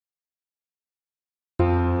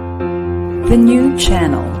The new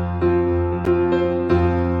channel.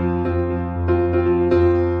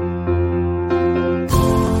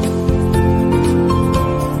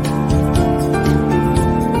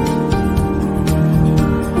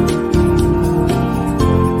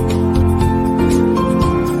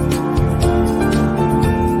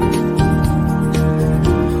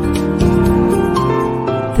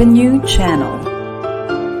 The new channel.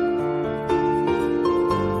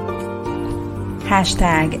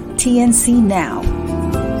 Hashtag TNC Now.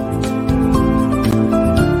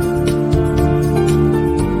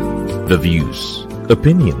 The views,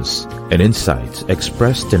 opinions, and insights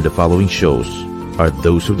expressed in the following shows are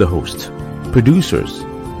those of the host, producers,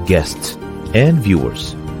 guests, and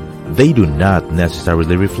viewers. They do not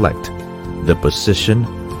necessarily reflect the position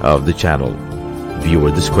of the channel.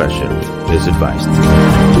 Viewer discretion is advised.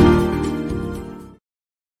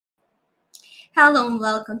 Hello and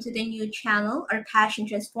welcome to the new channel. Our passion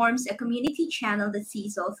transforms a community channel that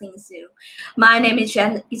sees all things new. My name is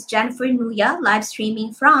Jennifer Nuya, live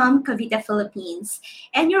streaming from Cavite, Philippines.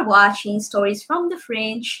 And you're watching Stories from the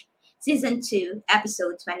Fringe, Season 2,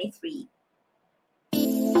 Episode 23.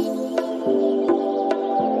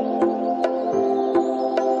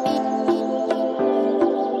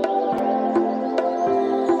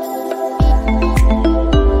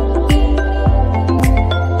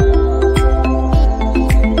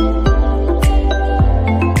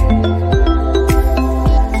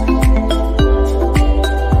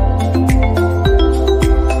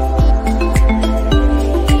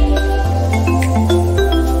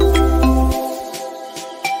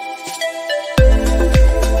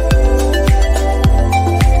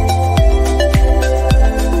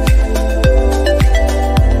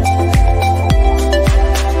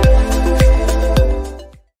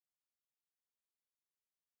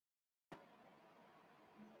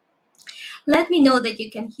 Let me know that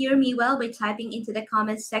you can hear me well by typing into the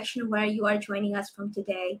comments section where you are joining us from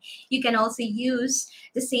today. You can also use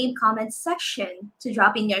the same comments section to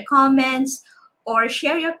drop in your comments or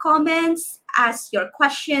share your comments, ask your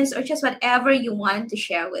questions, or just whatever you want to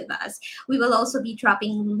share with us. We will also be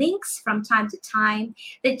dropping links from time to time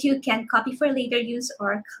that you can copy for later use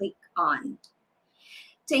or click on.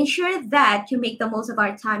 To ensure that you make the most of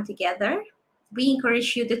our time together, we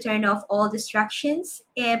encourage you to turn off all distractions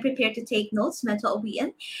and prepare to take notes, mental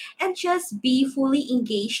well-being, and just be fully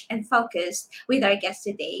engaged and focused with our guest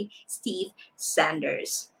today, Steve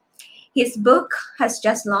Sanders. His book has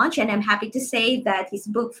just launched, and I'm happy to say that his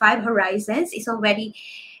book, 5 Horizons, is already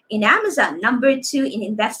in Amazon, number 2 in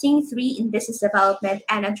investing, 3 in business development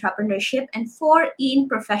and entrepreneurship, and 4 in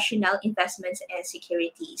professional investments and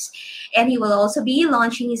securities. And he will also be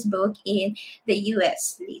launching his book in the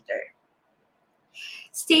US later.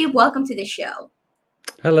 Steve, welcome to the show.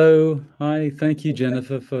 Hello. Hi. Thank you,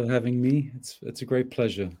 Jennifer, for having me. It's a great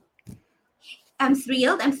pleasure. I'm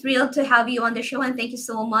thrilled to have you on the show, and thank you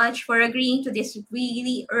so much for agreeing to this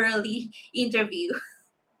really early interview.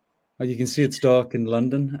 You can see it's dark in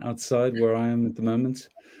London outside where I am at the moment.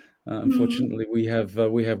 Unfortunately, we have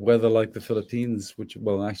weather like the Philippines,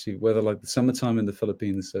 actually weather like the summertime in the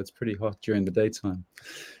Philippines, so it's pretty hot during the daytime.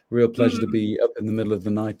 Real pleasure to be up in the middle of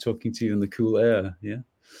the night talking to you in the cool air. Yeah.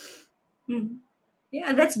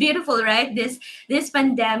 Yeah, that's beautiful, right? This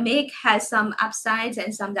pandemic has some upsides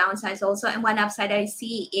and some downsides also. And one upside I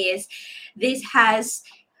see is this has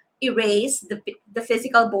erased the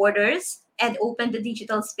physical borders and opened the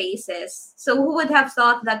digital spaces. So who would have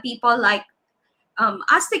thought that people like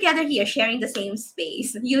us together here sharing the same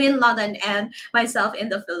space, you in London and myself in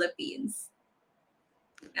the Philippines?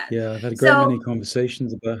 Yeah, I've had a great many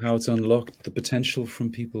conversations about how it's unlocked the potential from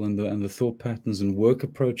people and the thought patterns and work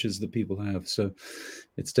approaches that people have. So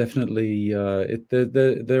it's definitely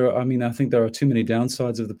there are, I mean, I think there are too many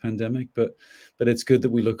downsides of the pandemic, but it's good that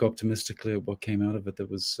we look optimistically at what came out of it that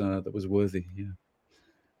was worthy. Yeah.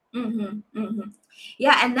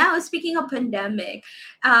 Yeah, and now speaking of pandemic,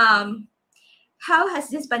 how has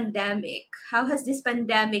this pandemic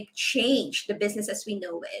changed the business as we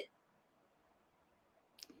know it?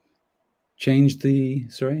 Changed the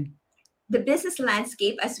business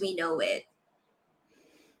landscape as we know it.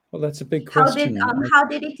 Well, that's a big question. How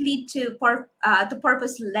did it lead to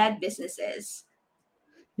purpose-led businesses?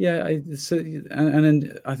 Yeah,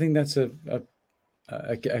 and I think that's a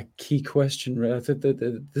key question. Right? I think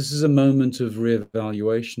that this is a moment of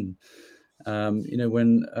reevaluation.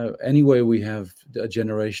 When anyway we have a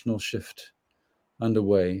generational shift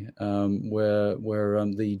underway, where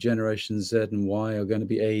the generation Z and Y are going to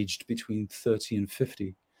be aged between 30 and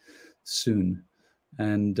 50 soon,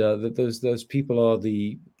 and those people are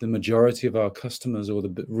the majority of our customers, or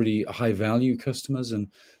the really high value customers, and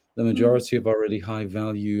the majority of our really high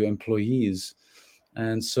value employees.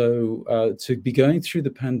 And so to be going through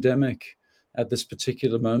the pandemic at this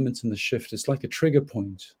particular moment in the shift, it's like a trigger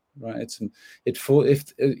point, right?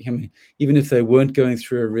 Even if they weren't going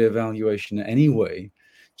through a reevaluation anyway,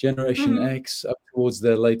 Generation X up towards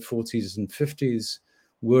their late 40s and 50s,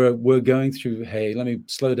 we're going through, hey, let me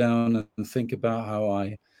slow down and think about how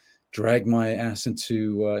I drag my ass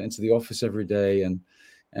into the office every day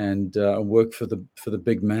and work for the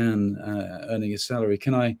big man earning a salary.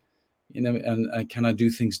 Can I, and can I do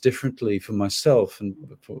things differently for myself and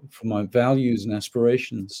for my values and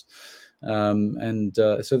aspirations? So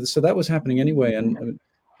that was happening anyway. And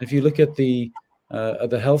if you look at the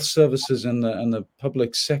health services and the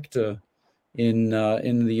public sector in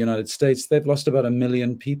the United States, they've lost about 1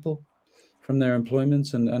 million people from their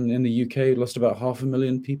employment, and in the UK, lost about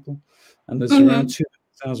 500,000 people, and there's around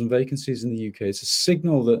 2,000 vacancies in the UK. It's a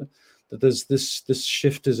signal that there's this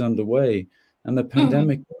shift is underway, and the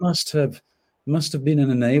pandemic must have been an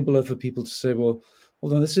enabler for people to say, well,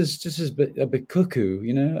 hold on, this is a bit cuckoo,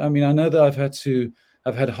 I mean, I know that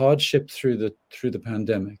I've had hardship through the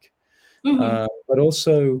pandemic, but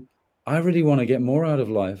also I really want to get more out of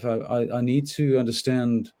life. I need to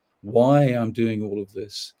understand why I'm doing all of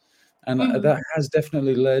this. And that has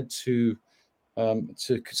definitely led to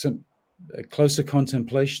some closer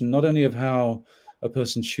contemplation, not only of how a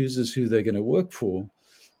person chooses who they're going to work for,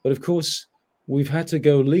 but of course, we've had to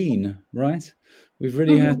go lean, right? We've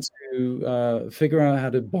really had to figure out how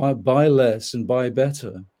to buy less and buy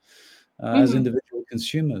better as individual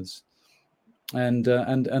consumers. And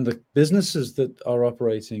the businesses that are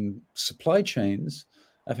operating supply chains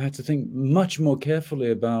have had to think much more carefully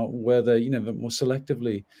about where they, more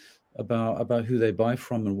selectively about who they buy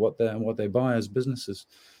from and what they buy as businesses.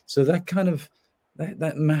 So that kind of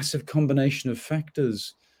that massive combination of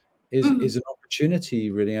factors is an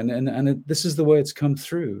opportunity, really, and this is the way it's come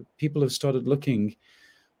through. People have started looking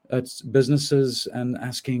at businesses and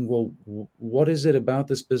asking, well, what is it about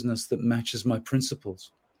this business that matches my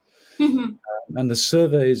principles? And the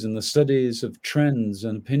surveys and the studies of trends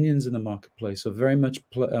and opinions in the marketplace are very much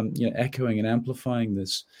echoing and amplifying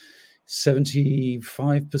this.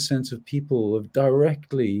 75% of people have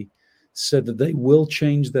directly said that they will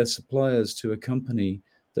change their suppliers to a company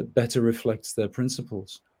that better reflects their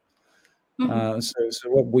principles. So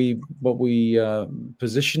what we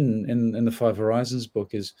position in the Five Horizons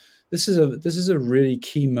book is this is a really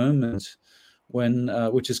key moment when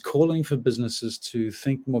which is calling for businesses to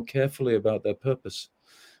think more carefully about their purpose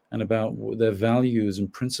and about their values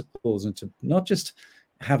and principles, and to not just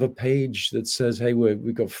have a page that says, hey,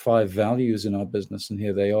 we've got 5 values in our business and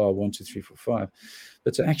here they are, 1, 2, 3, 4, 5,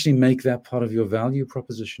 but to actually make that part of your value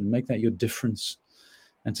proposition, make that your difference,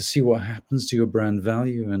 and to see what happens to your brand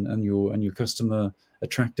value and your customer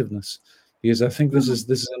attractiveness. Because I think this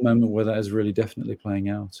is a moment where that is really definitely playing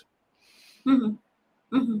out.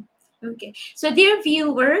 Okay. So dear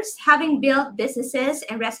viewers, having built businesses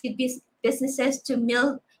and rescued businesses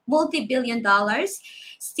to multi-billion dollars,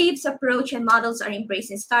 Steve's approach and models are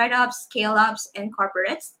embracing startups, scale-ups, and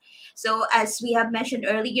corporates. So as we have mentioned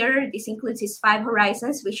earlier, this includes his 5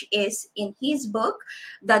 Horizons, which is in his book,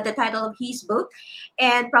 the title of his book,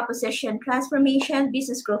 and Proposition Transformation,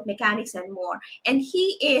 Business Growth Mechanics, and more. And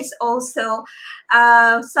he is also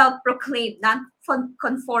self-proclaimed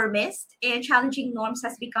non-conformist, and challenging norms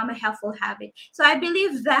has become a helpful habit. So I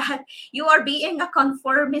believe that you are being a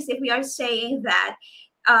conformist if we are saying that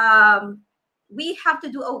we have to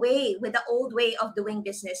do away with the old way of doing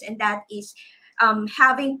business, and that is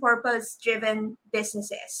having purpose-driven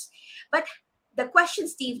businesses. But the question,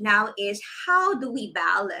 Steve, now is how do we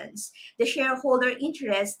balance the shareholder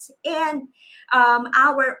interests and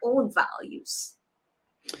our own values?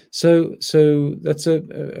 So that's a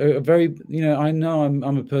very, I know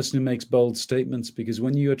I'm a person who makes bold statements, because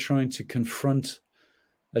when you are trying to confront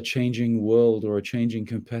a changing world or a changing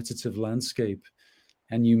competitive landscape,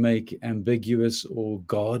 and you make ambiguous or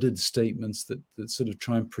guarded statements that sort of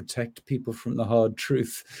try and protect people from the hard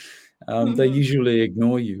truth, they usually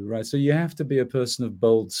ignore you, right? So you have to be a person of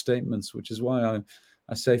bold statements, which is why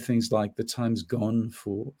I say things like the time's gone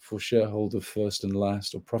for shareholder first and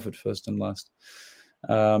last, or profit first and last.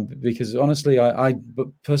 Because honestly, I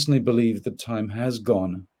personally believe that time has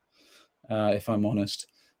gone, if I'm honest.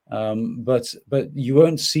 But you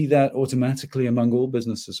won't see that automatically among all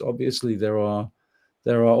businesses. Obviously, there are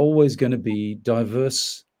always going to be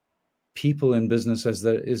diverse people in business, as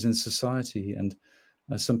there is in society, and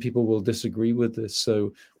some people will disagree with this.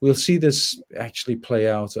 So we'll see this actually play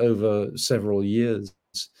out over several years.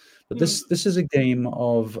 But this is a game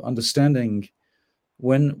of understanding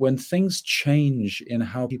when things change in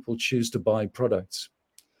how people choose to buy products,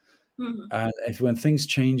 Mm-hmm. and when things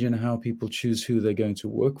change in how people choose who they're going to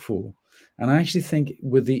work for, and I actually think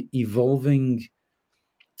with the evolving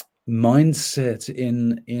mindset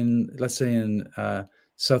in let's say in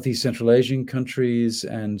Southeast Central Asian countries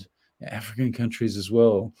and African countries as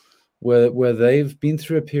well, where they've been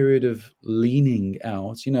through a period of leaning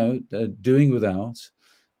out, doing without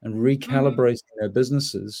and Mm-hmm. recalibrating their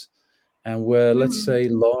businesses, and where let's Mm-hmm. say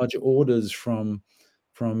large orders from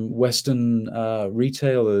Western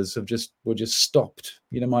retailers were just stopped.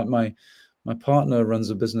 My partner runs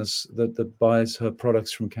a business that buys her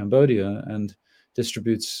products from Cambodia and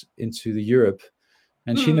distributes into the Europe,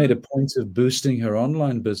 and she made a Mm-hmm. point of boosting her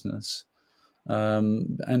online business,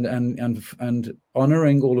 and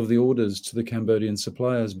honoring all of the orders to the Cambodian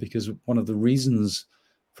suppliers, because one of the reasons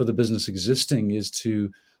for the business existing is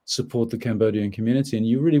to support the Cambodian community. And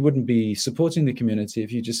you really wouldn't be supporting the community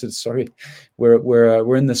if you just said, "Sorry,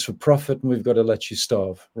 we're in this for profit, and we've got to let you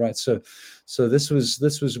starve," right? So this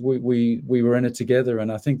was we were in it together,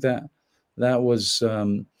 and I think that was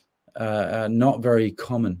not very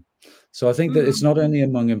common. So I think that it's Mm-hmm. not only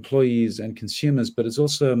among employees and consumers, but it's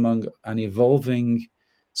also among an evolving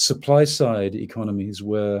supply side economies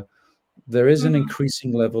where there is an Mm-hmm.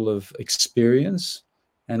 increasing level of experience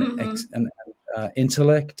and Mm-hmm.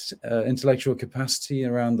 intellectual capacity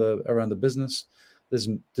around the business. There's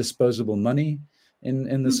disposable money in the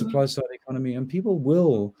Mm-hmm. supply side economy, and people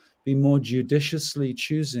will be more judiciously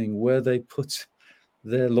choosing where they put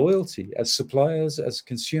their loyalty as suppliers, as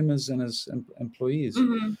consumers, and as employees.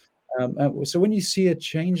 Mm-hmm. So when you see a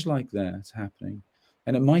change like that happening,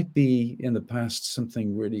 and it might be in the past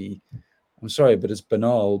something really, I'm sorry, but it's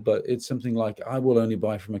banal, but it's something like, I will only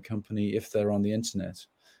buy from a company if they're on the internet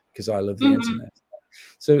because I love the Mm-hmm. internet.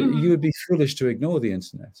 So you Mm-hmm. would be foolish to ignore the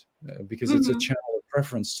internet because it's a Mm-hmm. channel of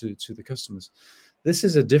preference to the customers. This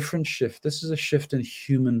is a different shift. This is a shift in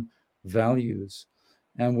human values.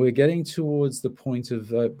 And we're getting towards the point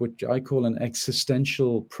of what I call an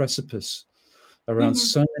existential precipice around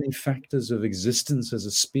Mm-hmm. so many factors of existence as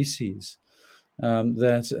a species,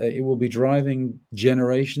 that it will be driving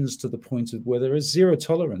generations to the point of where there is zero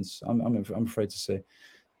tolerance. I'm afraid to say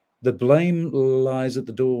the blame lies at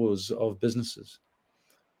the doors of businesses.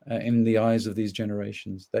 In the eyes of these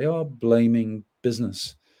generations, they are blaming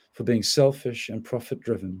business for being selfish and profit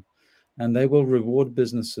driven, and they will reward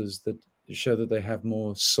businesses that show that they have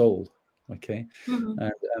more soul, okay, Mm-hmm.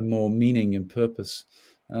 and more meaning and purpose.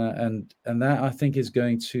 And that, I think, is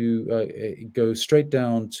going to go straight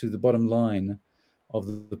down to the bottom line of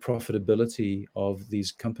the profitability of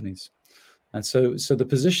these companies. And so the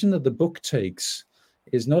position that the book takes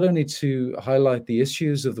is not only to highlight the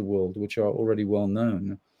issues of the world, which are already well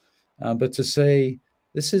known, but to say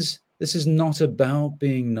this is not about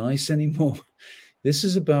being nice anymore. This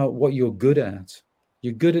is about what you're good at.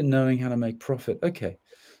 You're good at knowing how to make profit. Okay,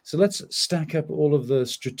 so let's stack up all of the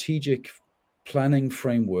strategic planning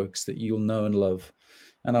frameworks that you'll know and love,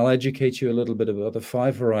 and I'll educate you a little bit about the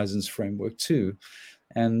Five Horizons framework too.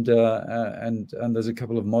 And there's a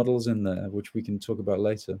couple of models in there which we can talk about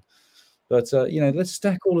later. But let's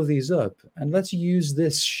stack all of these up and let's use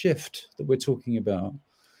this shift that we're talking about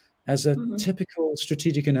as a Mm-hmm. typical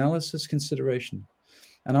strategic analysis consideration.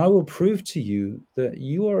 And I will prove to you that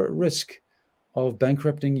you are at risk of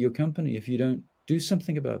bankrupting your company if you don't do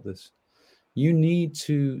something about this. You need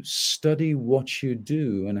to study what you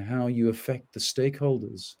do and how you affect the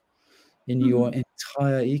stakeholders in your Mm-hmm.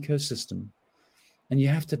 entire ecosystem. And you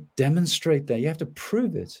have to demonstrate that. You have to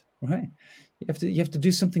prove it, right? You have to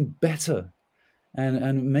do something better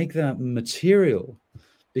and make that material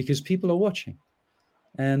because people are watching.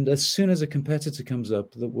 And as soon as a competitor comes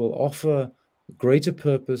up that will offer greater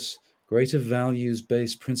purpose, greater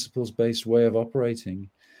values-based, principles-based way of operating,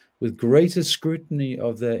 with greater scrutiny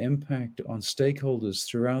of their impact on stakeholders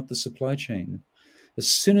throughout the supply chain, as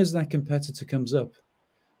soon as that competitor comes up,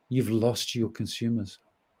 you've lost your consumers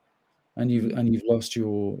and you've lost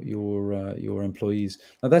your employees.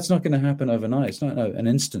 Now that's not going to happen overnight. It's not an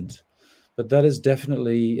instant, but that is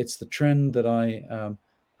definitely it's the trend that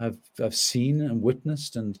I've seen and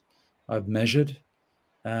witnessed and I've measured.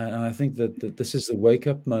 And I think that this is the wake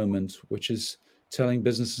up moment, which is telling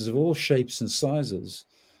businesses of all shapes and sizes,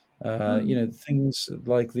 things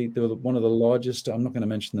like one of the largest, I'm not going to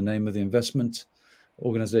mention the name of the investment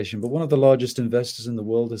organization, but one of the largest investors in the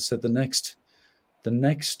world has said the next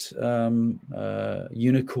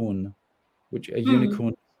unicorn, which a Mm-hmm.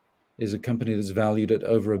 unicorn is a company that's valued at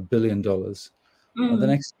over $1 billion. The Mm-hmm.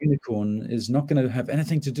 next unicorn is not going to have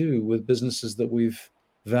anything to do with businesses that we've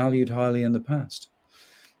valued highly in the past.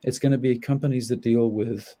 It's going to be companies that deal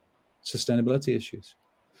with sustainability issues.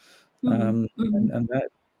 And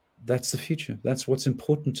that's the future. That's what's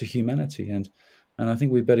important to humanity. And I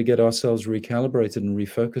think we better get ourselves recalibrated and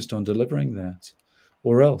refocused on delivering that,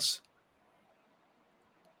 or else.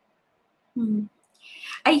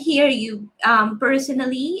 I hear you.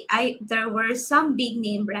 Personally, there were some big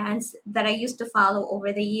name brands that I used to follow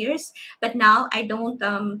over the years, but now I don't.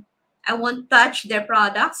 I won't touch their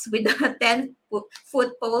products with a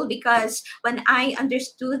 10-foot pole, because when I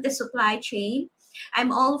understood the supply chain,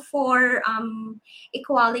 I'm all for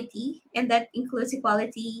equality, and that includes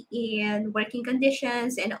equality in working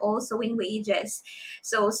conditions and also in wages.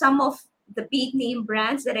 So some of the big name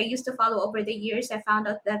brands that I used to follow over the years, I found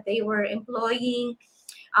out that they were employing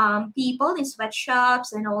people in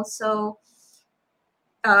sweatshops, and also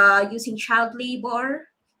using child labor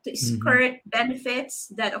to skirt benefits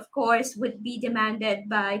that, of course, would be demanded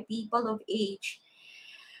by people of age.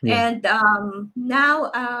 Yeah. And now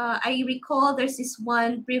I recall there's this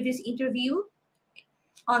one previous interview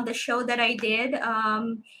on the show that I did.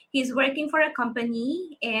 He's working for a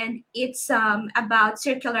company, and it's about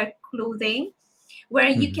circular clothing, where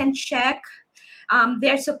you can check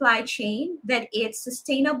their supply chain, that it's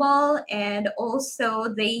sustainable, and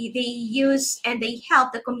also they use and they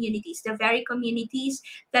help the communities, the very communities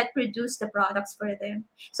that produce the products for them.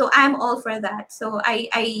 So I'm all for that. So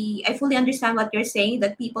I fully understand what you're saying,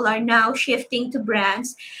 that people are now shifting to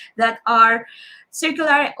brands that are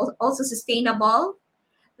circular, also sustainable.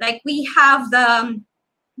 Like, we have the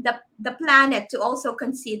planet to also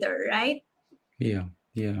consider, right? Yeah.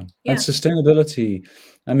 And sustainability,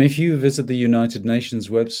 I mean, if you visit the United Nations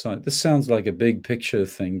website, this sounds like a big picture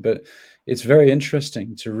thing, but it's very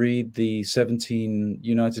interesting to read the 17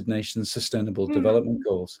 United Nations Sustainable Development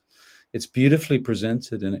Goals. It's beautifully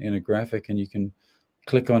presented in a graphic, and you can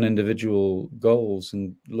click on individual goals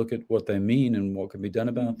and look at what they mean and what can be done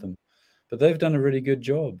about them. But they've done a really good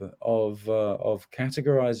job of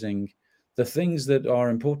categorizing the things that are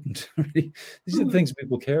important. These are the things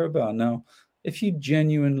people care about. Now, if you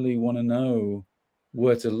genuinely want to know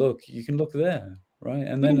where to look, you can look there, right?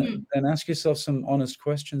 And then ask yourself some honest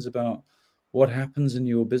questions about what happens in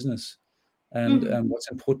your business and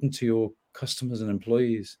what's important to your customers and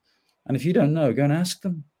employees. And if you don't know, go and ask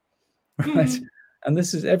them, right? And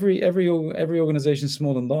this is every organization,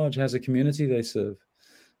 small and large, has a community they serve,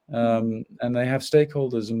 and they have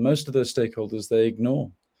stakeholders, and most of those stakeholders they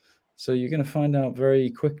ignore. So you're going to find out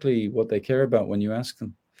very quickly what they care about when you ask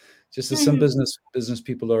them. Just as some business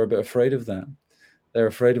people are a bit afraid of that. They're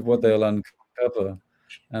afraid of what they'll uncover,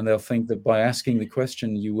 and they'll think that by asking the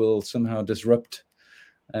question, you will somehow disrupt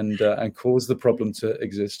and cause the problem to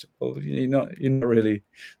exist. Well, you're not really.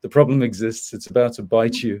 The problem exists. It's about to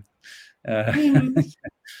bite you.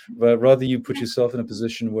 But rather you put yourself in a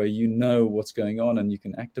position where you know what's going on and you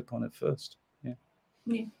can act upon it first. Yeah.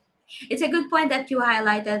 It's a good point that you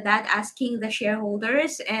highlighted, that asking the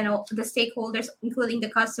shareholders and the stakeholders, including the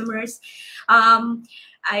customers.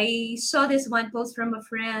 I saw this one post from a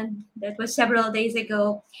friend that was several days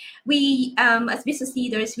ago. We, as business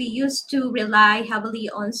leaders, we used to rely heavily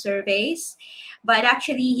on surveys, but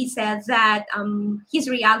actually he said that his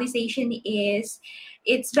realization is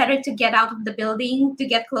it's better to get out of the building, to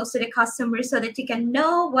get close to the customers, so that you can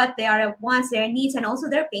know what their wants, their needs, and also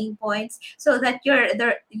their pain points, so that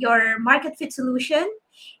your market fit solution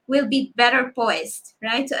will be better poised,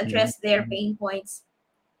 right, to address their pain points.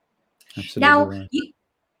 Absolutely Now, right.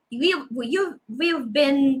 we've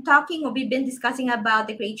been talking, or we've been discussing about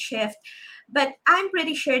the great shift, but I'm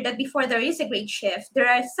pretty sure that before there is a great shift, there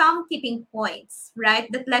are some tipping points,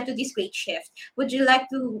 right, that led to this great shift. Would you like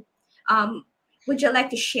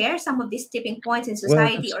to share some of these tipping points in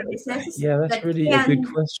society or businesses? Yeah, that's really a good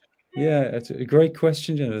question. Yeah, it's a great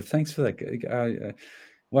question, Jennifer. Thanks for that.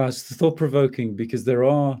 Wow, it's thought-provoking, because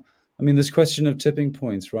this question of tipping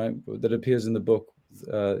points, right, that appears in the book,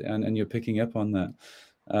 and you're picking up on that.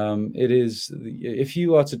 It is, if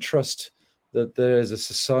you are to trust that there's a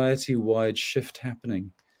society-wide shift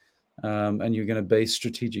happening, and you're going to base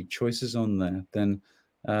strategic choices on that, then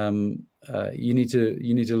you need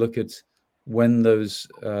to look at when those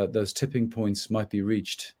tipping points might be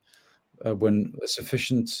reached, when a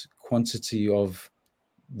sufficient quantity of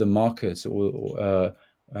the market or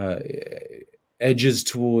edges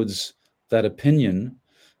towards that opinion,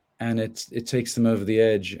 and it takes them over the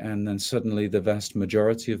edge, and then suddenly the vast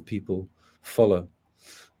majority of people follow,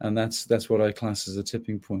 and that's what I class as a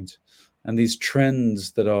tipping point. And these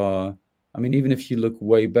trends that are, even if you look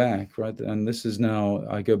way back, right, and this is now,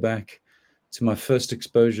 I go back to my first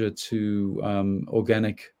exposure to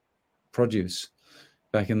organic produce.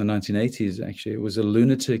 back in the 1980s. Actually, it was a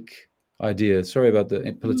lunatic idea. Sorry about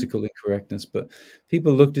the political incorrectness, but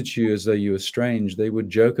people looked at you as though you were strange. They would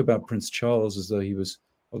joke about Prince Charles as though he was,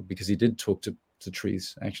 well, because he did talk to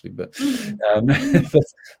trees actually, but but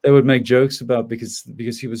they would make jokes about because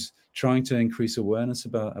he was trying to increase awareness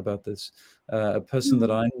about this. A person that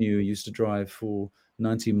I knew used to drive for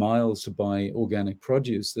 90 miles to buy organic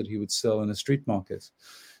produce that he would sell in a street market,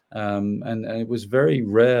 and it was very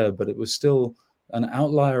rare, but it was still an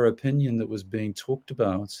outlier opinion that was being talked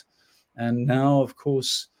about. And now, of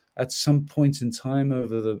course, at some point in time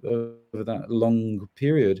over that long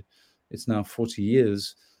period, it's now 40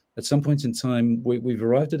 years. At some point in time, we've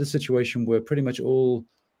arrived at a situation where pretty much all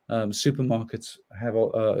supermarkets have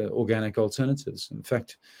organic alternatives. In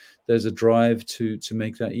fact, there's a drive to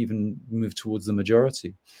make that even move towards the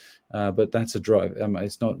majority. But that's a drive.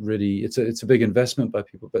 It's not really. It's a big investment by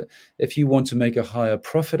people. But if you want to make a higher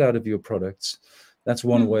profit out of your products, that's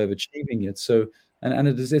one way of achieving it. So, and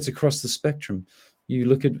it's across the spectrum. You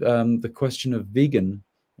look at the question of vegan,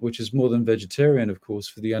 which is more than vegetarian, of course,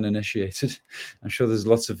 for the uninitiated. I'm sure there's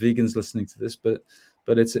lots of vegans listening to this, but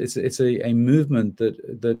it's a movement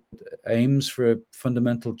that aims for a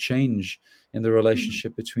fundamental change in the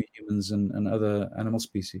relationship between humans and other animal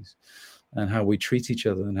species, and how we treat each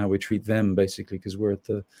other and how we treat them, basically, because we're at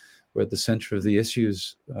the center of the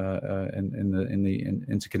issues in the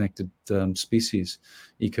interconnected species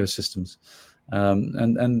ecosystems,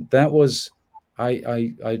 and that was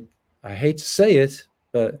I hate to say it,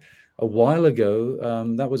 but a while ago,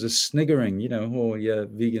 that was a sniggering, oh yeah,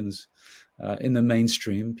 vegans. In the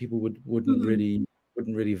mainstream, people wouldn't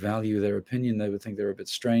really value their opinion. They would think they're a bit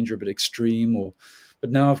strange or a bit extreme.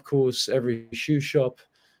 But now, of course, every shoe shop,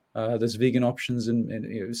 there's vegan options,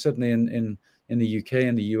 certainly in the UK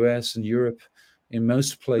and the US and Europe. In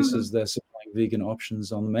most places, they're supplying vegan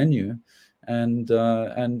options on the menu, and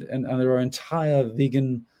there are entire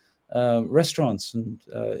vegan restaurants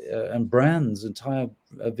and brands, entire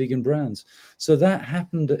vegan brands. So that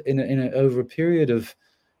happened over a period of,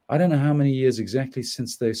 I don't know how many years exactly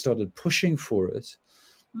since they started pushing for it,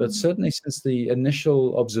 but certainly since the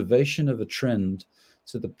initial observation of a trend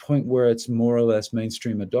to the point where it's more or less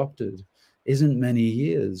mainstream adopted isn't many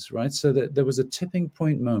years, right? So that there was a tipping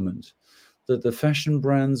point moment that the fashion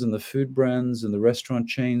brands and the food brands and the restaurant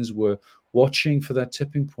chains were watching for that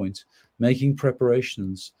tipping point, making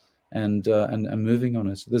preparations and moving on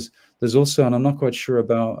it. There's also, and I'm not quite sure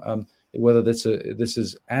about whether this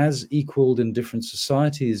is as equaled in different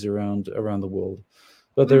societies around the world,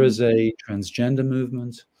 but there is a transgender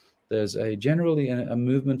movement. There's generally a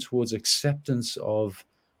movement towards acceptance of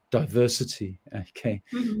diversity, okay,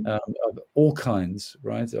 of all kinds,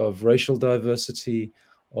 right? Of racial diversity,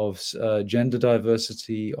 of gender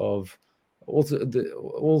diversity, of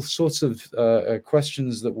all sorts of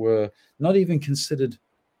questions that were not even considered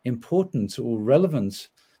important or relevant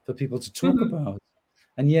for people to talk about.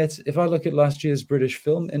 And yet, if I look at last year's British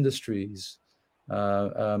film industry's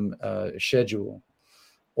schedule,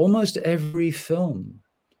 almost every film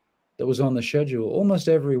that was on the schedule, almost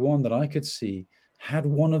every one that I could see, had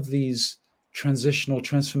one of these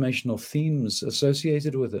transformational themes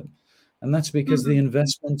associated with it. And that's because the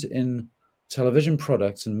investment in television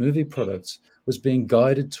products and movie products was being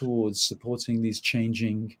guided towards supporting these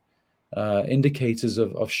changing indicators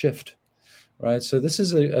of shift. Right, so this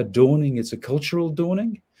is a dawning. It's a cultural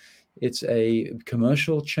dawning. It's a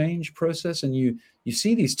commercial change process, and you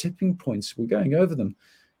see these tipping points. We're going over them.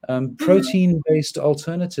 Protein-based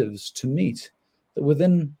alternatives to meat. That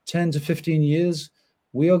within 10 to 15 years,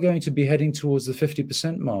 we are going to be heading towards the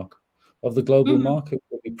 50% mark of the global market.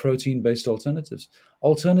 Will be protein-based alternatives.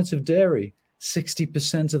 Alternative dairy.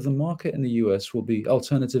 60% of the market in the US will be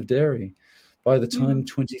alternative dairy by the time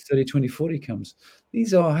 2030, 2040 comes.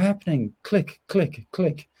 These are happening, click, click,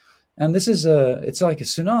 click. And this is it's like a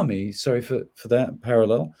tsunami, sorry for that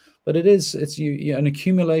parallel, but it's an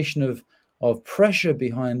accumulation of pressure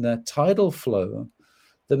behind that tidal flow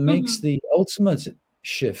that makes the ultimate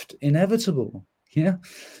shift inevitable,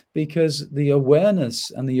 because the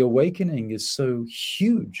awareness and the awakening is so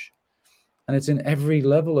huge, and it's in every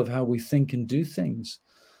level of how we think and do things.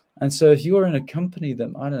 And so if you're in a company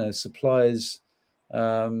that, I don't know, supplies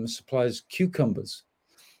cucumbers,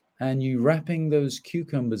 and you wrapping those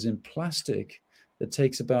cucumbers in plastic that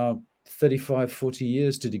takes about 35, 40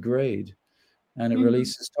 years to degrade, and it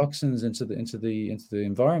releases toxins into the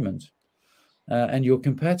environment, and your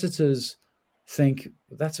competitors think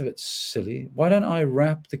that's a bit silly. Why don't I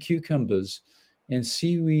wrap the cucumbers in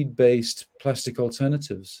seaweed-based plastic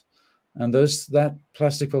alternatives? And that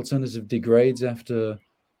plastic alternative degrades after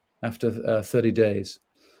 30 days.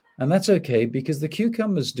 And that's okay because the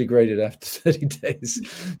cucumbers degraded after 30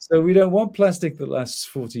 days. So we don't want plastic that lasts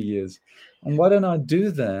 40 years. And why don't I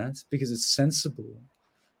do that? Because it's sensible.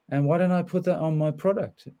 And why don't I put that on my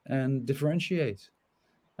product and differentiate?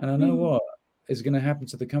 And I know what is going to happen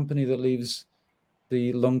to the company that leaves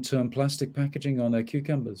the long-term plastic packaging on their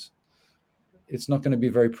cucumbers. It's not going to be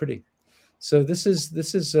very pretty. So this is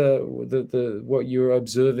the what you're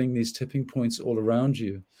observing, these tipping points all around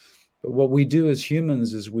you. But what we do as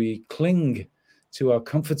humans is we cling to our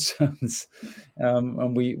comfort zones,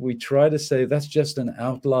 and we try to say that's just an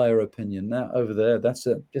outlier opinion. That over there, that's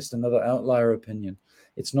just another outlier opinion.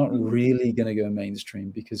 It's not really going to go mainstream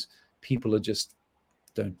because people are just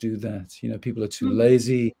don't do that. People are too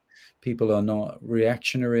lazy. People are not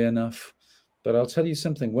reactionary enough. But I'll tell you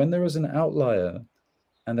something: when there is an outlier,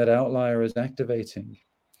 and that outlier is activating,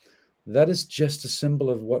 that is just a symbol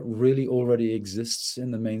of what really already exists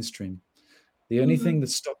in the mainstream. The only thing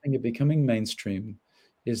that's stopping it becoming mainstream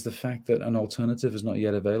is the fact that an alternative is not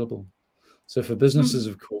yet available. So for businesses,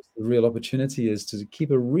 of course, the real opportunity is to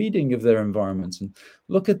keep a reading of their environments and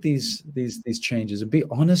look at these changes and be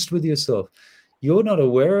honest with yourself. You're not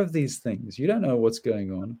aware of these things. You don't know what's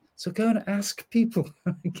going on. So go and ask people,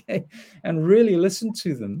 okay, and really listen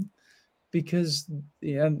to them. Because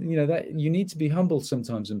that you need to be humble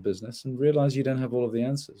sometimes in business and realize you don't have all of the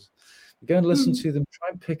answers. Go and listen to them, try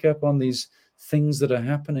and pick up on these things that are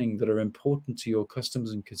happening that are important to your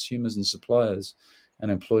customers and consumers and suppliers and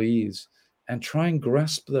employees, and try and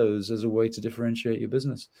grasp those as a way to differentiate your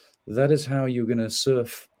business. That is how you're going to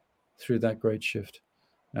surf through that great shift,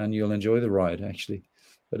 and you'll enjoy the ride, actually.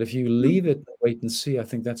 But if you leave it, wait and see, I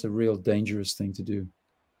think that's a real dangerous thing to do.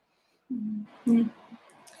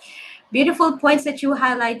 Beautiful points that you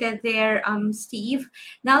highlighted there, Steve.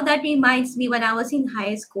 Now that reminds me, when I was in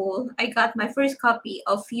high school, I got my first copy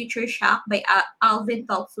of Future Shock by Alvin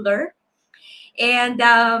Toffler. And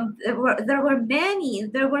there were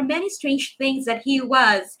many strange things that he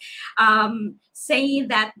was saying in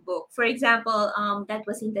that book. For example, that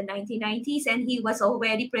was in the 1990s, and he was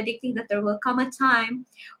already predicting that there will come a time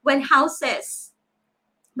when houses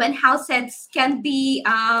can be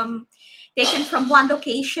taken from one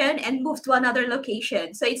location and moved to another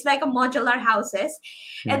location. So it's like a modular houses.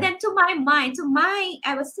 And then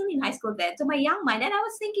I was still in high school then, to my young mind, and I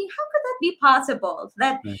was thinking, how could that be possible?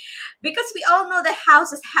 Because we all know that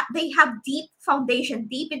houses, they have deep foundation,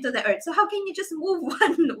 deep into the earth. So how can you just move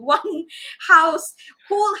one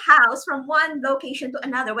whole house from one location to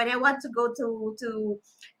another when I want to go to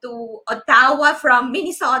Ottawa from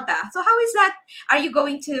Minnesota? So how is that? Are you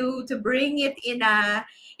going to bring it in a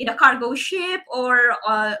cargo ship or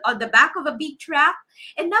on the back of a big truck?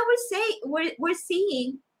 And now we're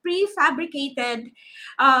seeing prefabricated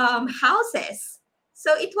houses.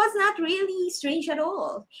 So it was not really strange at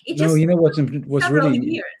all. What's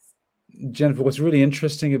really, Jennifer, what's really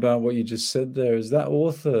interesting about what you just said there is that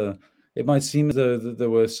author, it might seem as though that there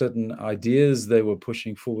were certain ideas they were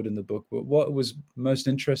pushing forward in the book, but what was most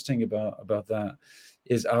interesting about that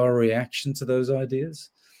is our reaction to those ideas.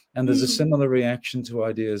 And there's a similar reaction to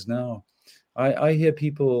ideas now. I hear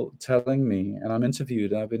people telling me, and I've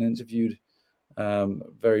been interviewed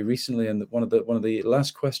very recently, and one of the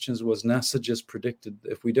last questions was, NASA just predicted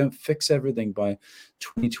if we don't fix everything by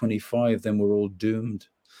 2025, then we're all doomed.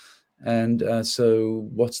 And so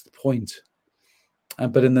what's the point?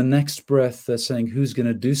 But in the next breath, they're saying, who's going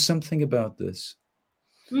to do something about this?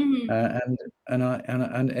 And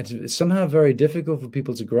it's somehow very difficult for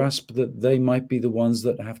people to grasp that they might be the ones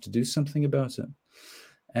that have to do something about it,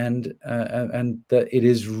 and that it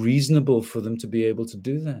is reasonable for them to be able to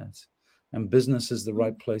do that, and business is the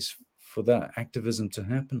right place for that activism to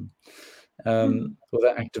happen, for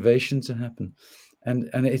that activation to happen,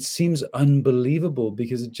 and it seems unbelievable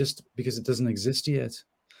because it doesn't exist yet,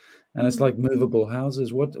 and it's like movable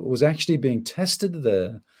houses. What was actually being tested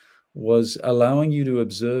there was allowing you to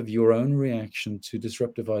observe your own reaction to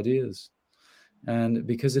disruptive ideas. And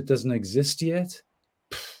because it doesn't exist yet,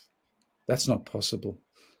 that's not possible.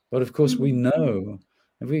 But of course, we know,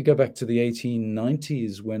 if we go back to the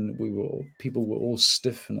 1890s when people were all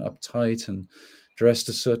stiff and uptight and dressed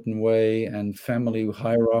a certain way, and family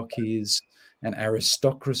hierarchies and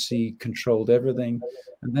aristocracy controlled everything.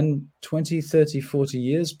 And then 20, 30, 40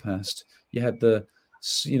 years passed. You had the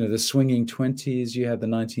swinging 20s, you had the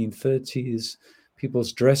 1930s,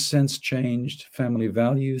 people's dress sense changed, family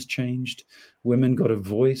values changed, women got a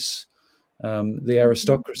voice, the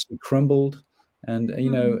aristocracy crumbled, and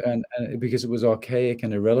because it was archaic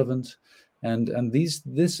and irrelevant, and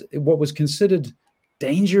this what was considered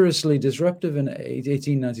dangerously disruptive in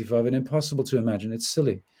 1895 and impossible to imagine. It's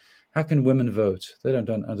silly. How can women vote? They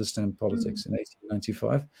don't understand politics in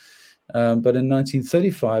 1895. But in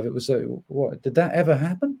 1935, it was what did that ever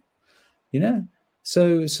happen?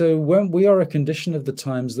 So when we are a condition of the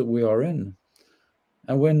times that we are in,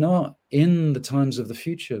 and we're not in the times of the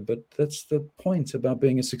future. But that's the point about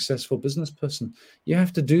being a successful business person. You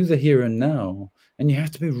have to do the here and now, and you have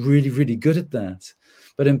to be really, really good at that.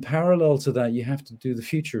 But in parallel to that, you have to do the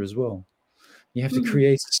future as well. You have to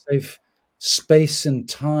create a safe space and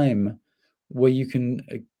time where you can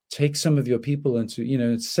take some of your people into,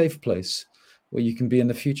 a safe place where you can be in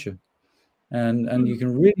the future. And you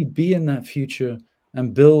can really be in that future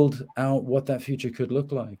and build out what that future could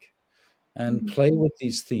look like. And play with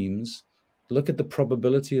these themes, look at the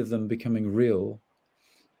probability of them becoming real,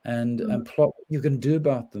 and plot what you can do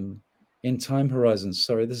about them in time horizons.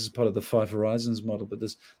 Sorry, this is part of the 5 horizons model, but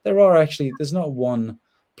there's not one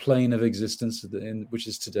plane of existence which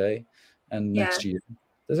is today and next year.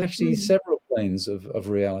 There's actually several planes of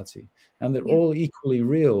reality, and they're all equally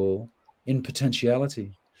real in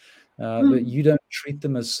potentiality, but you don't treat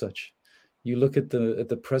them as such. You look at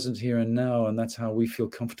the present here and now, and that's how we feel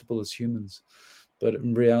comfortable as humans. But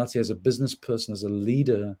in reality, as a business person, as a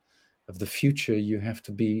leader of the future, you have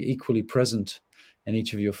to be equally present in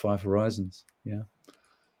each of your 5 horizons. Yeah.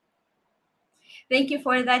 Thank you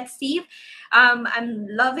for that, Steve. I'm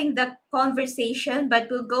loving the conversation, but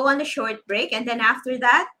we'll go on a short break. And then after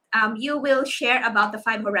that, you will share about the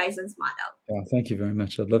 5 horizons model. Yeah, thank you very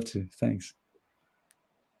much. I'd love to. Thanks.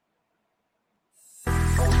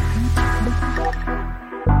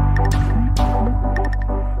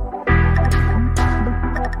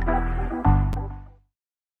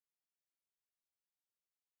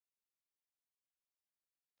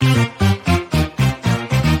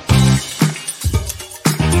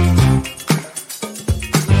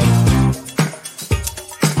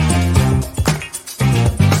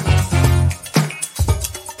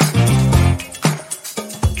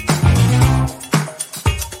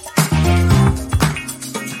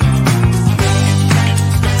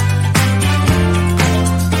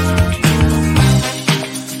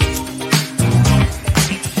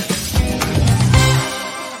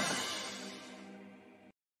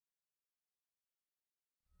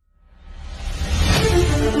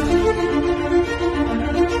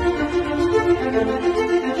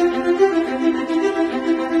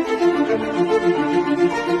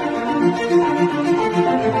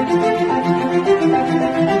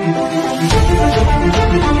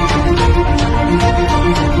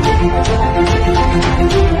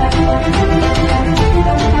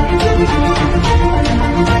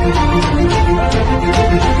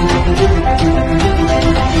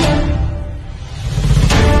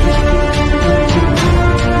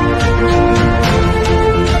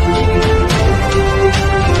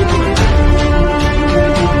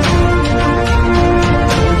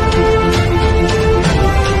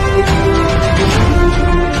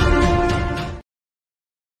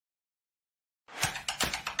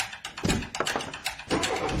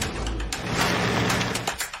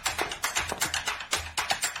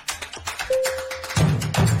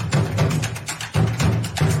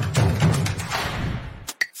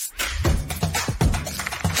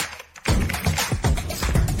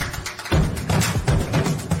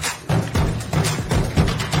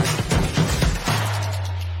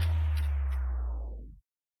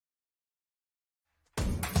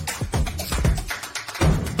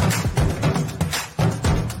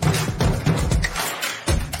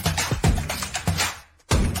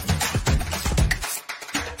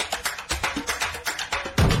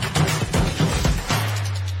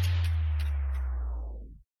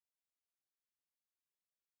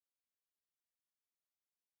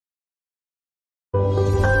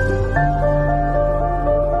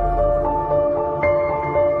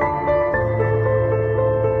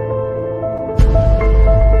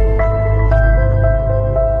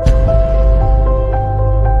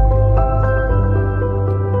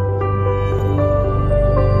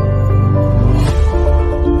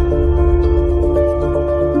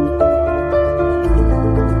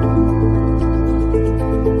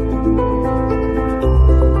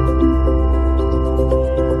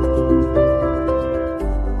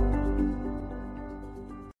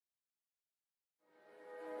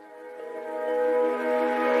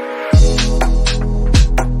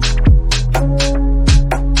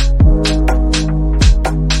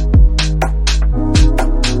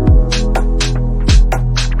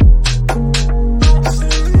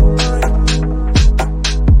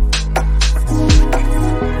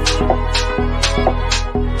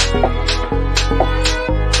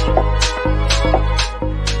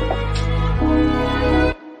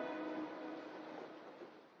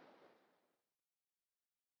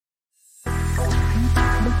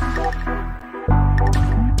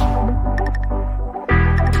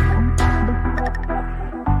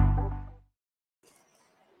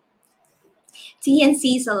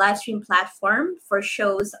 TNC is a live stream platform for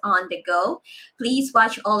shows on the go. Please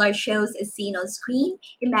watch all our shows as seen on screen.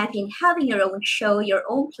 Imagine having your own show, your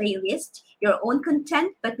own playlist, your own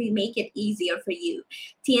content, but we make it easier for you.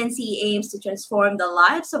 TNC aims to transform the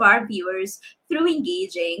lives of our viewers through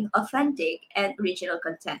engaging, authentic, and original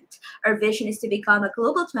content. Our vision is to become a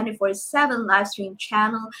global 24/7 live stream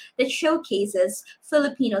channel that showcases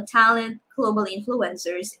Filipino talent, global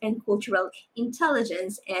influencers, and cultural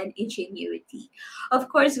intelligence and ingenuity. Of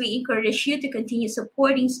course, we encourage you to continue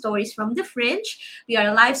supporting Stories from the Fringe. We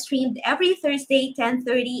are live streamed every Thursday,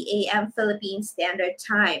 10:30 a.m. Philippine Standard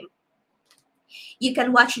Time. You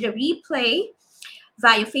can watch the replay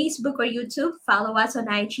via Facebook or YouTube. Follow us on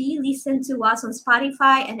IG. Listen to us on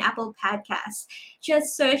Spotify and Apple Podcasts.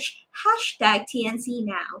 Just search hashtag TNC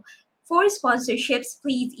Now. For sponsorships,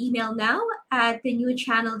 please email now at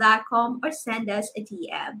thenewchannel.com or send us a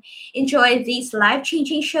DM. Enjoy these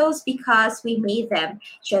life-changing shows because we made them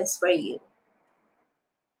just for you.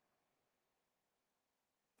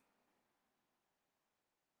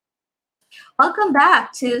 Welcome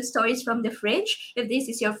back to Stories from the Fringe. If this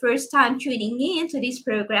is your first time tuning in to this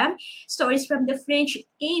program, Stories from the Fringe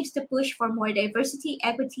aims to push for more diversity,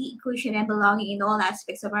 equity, inclusion, and belonging in all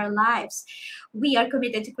aspects of our lives. We are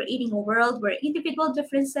committed to creating a world where individual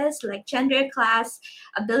differences like gender, class,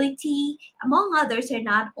 ability, among others, are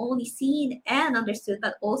not only seen and understood,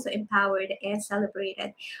 but also empowered and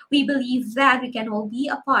celebrated. We believe that we can all be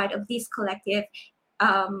a part of this collective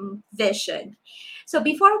vision. So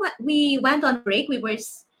before we went on break, we were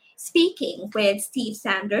speaking with Steve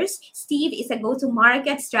Sanders. Steve is a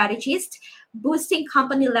go-to-market strategist, boosting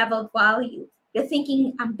company-level value. You're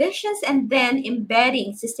thinking ambitious and then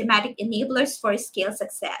embedding systematic enablers for scale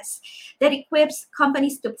success that equips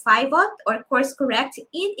companies to pivot or course correct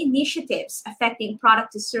in initiatives affecting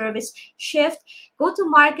product to service shift,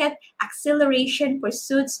 go-to-market acceleration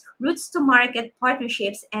pursuits, routes to market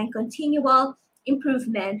partnerships, and continual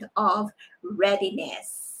improvement of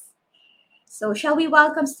readiness. So shall we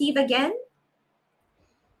welcome Steve again?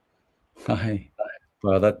 Hi.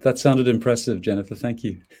 Well, that sounded impressive, Jennifer. Thank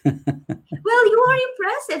you. Well, you are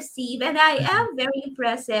impressive, Steve, and I am very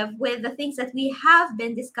impressive with the things that we have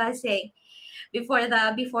been discussing before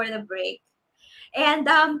the break. And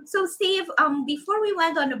so, Steve, before we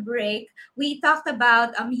went on a break, we talked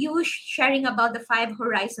about you sharing about the 5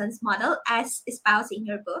 Horizons model as espoused in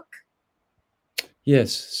your book.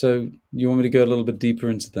 Yes. So you want me to go a little bit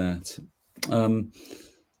deeper into that?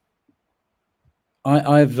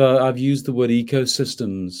 I've used the word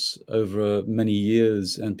ecosystems over many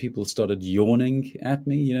years, and people started yawning at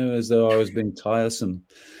me, as though I was being tiresome.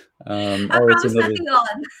 I promise nothing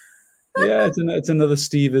on. Yeah, it's another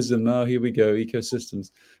Steveism. Oh, here we go,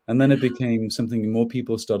 ecosystems. And then it became something more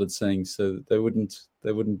people started saying, so they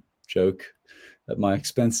wouldn't joke at my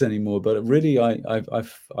expense anymore. But really,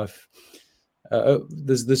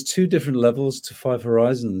 there's 2 different levels to 5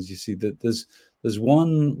 Horizons. You see that there's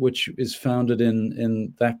one which is founded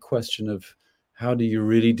in that question of how do you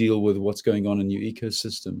really deal with what's going on in your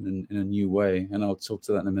ecosystem in a new way, and I'll talk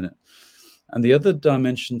to that in a minute. And the other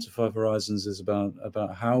dimension to 5 Horizons is about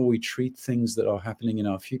how we treat things that are happening in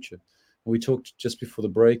our future. We talked just before the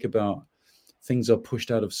break about things are pushed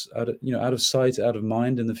out of sight, out of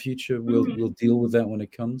mind in the future. We'll deal with that when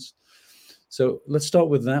it comes. So let's start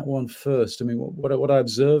with that one first. I mean, what I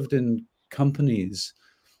observed in companies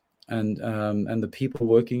and the people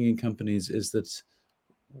working in companies is that,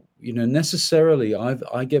 necessarily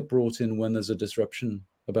I get brought in when there's a disruption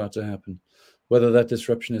about to happen, whether that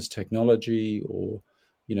disruption is technology or,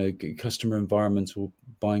 customer environments or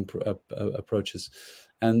buying approaches.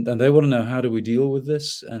 And they want to know, how do we deal with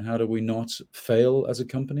this and how do we not fail as a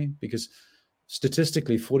company? Because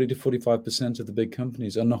statistically, 40 to 45% of the big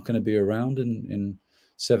companies are not going to be around in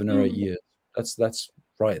 7 or 8 years. That's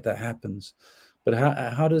right. That happens. But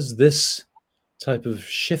how does this type of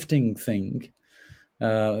shifting thing,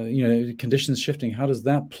 conditions shifting, how does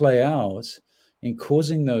that play out in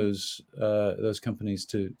causing those companies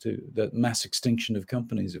to that mass extinction of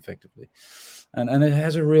companies effectively? And it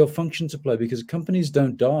has a real function to play, because companies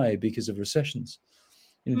don't die because of recessions.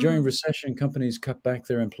 During recession, companies cut back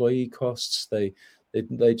their employee costs. They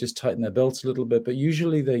just tighten their belts a little bit, but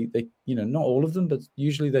usually they not all of them, but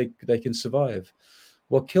usually they can survive.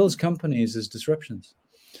 What kills companies is disruptions,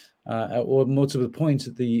 or more to the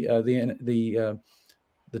point, the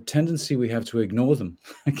tendency we have to ignore them,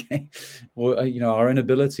 okay, or our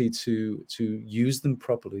inability to use them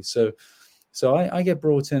properly. So I get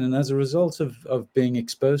brought in, and as a result of being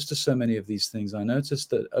exposed to so many of these things, I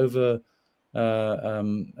noticed that over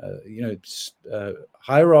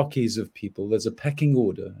hierarchies of people. There's a pecking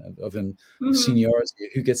order of Mm-hmm. seniority.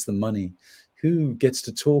 Who gets the money? Who gets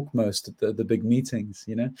to talk most at the big meetings?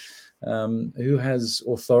 Who has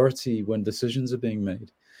authority when decisions are being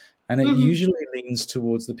made? And it Mm-hmm. usually leans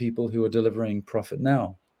towards the people who are delivering profit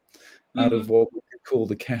now, out Mm-hmm. of what we could call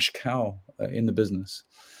the cash cow in the business.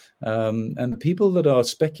 And the people that are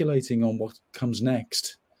speculating on what comes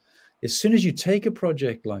next, as soon as you take a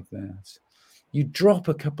project like that, you drop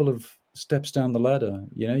a couple of steps down the ladder.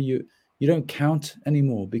 You don't count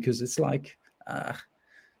anymore, because it's like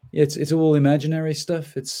it's all imaginary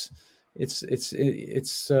stuff. It's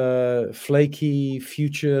flaky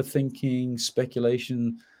future thinking,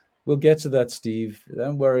 speculation. We'll get to that, Steve.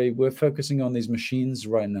 Don't worry. We're focusing on these machines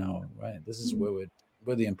right now, right? This is where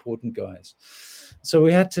we're the important guys. So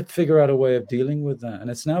we had to figure out a way of dealing with that. And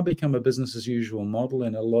it's now become a business as usual model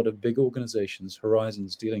in a lot of big organizations,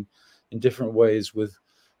 Horizons, dealing in different ways with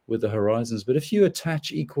the Horizons. But if you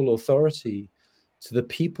attach equal authority to the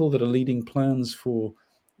people that are leading plans for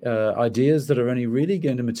ideas that are only really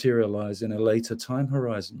going to materialize in a later time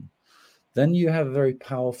horizon, then you have a very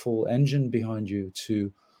powerful engine behind you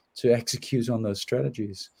to execute on those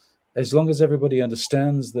strategies, as long as everybody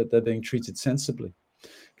understands that they're being treated sensibly.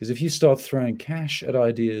 Because if you start throwing cash at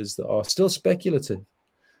ideas that are still speculative,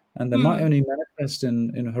 and they might only manifest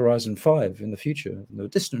in Horizon 5 in the future, in the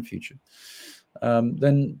distant future,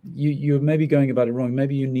 then you're maybe going about it wrong.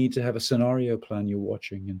 Maybe you need to have a scenario plan you're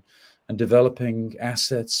watching, and developing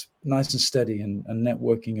assets nice and steady, and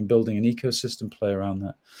networking and building an ecosystem play around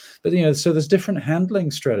that. But so there's different handling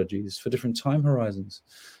strategies for different time horizons,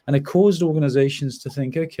 and it caused organizations to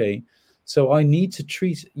think, okay, so I need to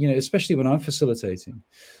treat, especially when I'm facilitating,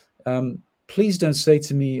 please don't say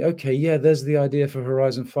to me, okay, yeah, there's the idea for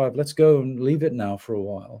Horizon 5, let's go and leave it now for a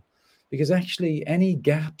while. Because actually any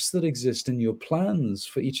gaps that exist in your plans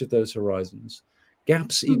for each of those horizons,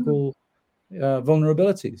 gaps equal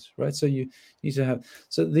vulnerabilities, right? So you need to have.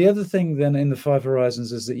 So the other thing then in the 5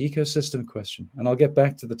 horizons is the ecosystem question, and I'll get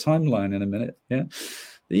back to the timeline in a minute. Yeah,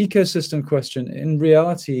 the ecosystem question. In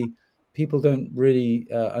reality, people don't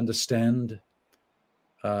really understand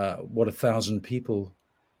what 1,000 people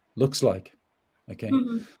looks like. Okay,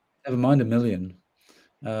 never mind 1 million.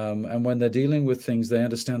 And when they're dealing with things, they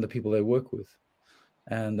understand the people they work with,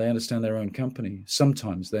 and they understand their own company.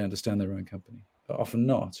 Sometimes they understand their own company, but often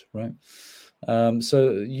not, right?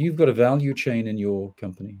 So you've got a value chain in your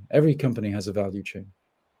company. Every company has a value chain.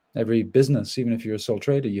 Every business, even if you're a sole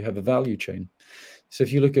trader, you have a value chain. So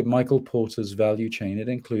if you look at Michael Porter's value chain, it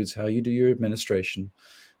includes how you do your administration,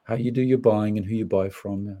 how you do your buying and who you buy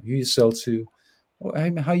from, who you sell to, or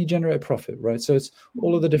how you generate profit, right? So it's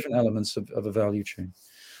all of the different elements of a value chain.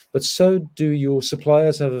 But so do your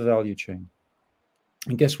suppliers have a value chain.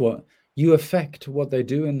 And guess what? You affect what they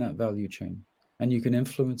do in that value chain, and you can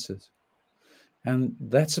influence it. And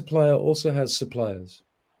that supplier also has suppliers.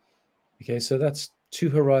 Okay, so that's 2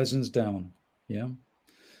 horizons down. Yeah.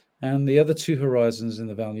 And the other 2 horizons in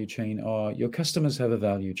the value chain are your customers have a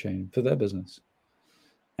value chain for their business.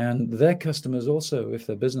 And their customers also, if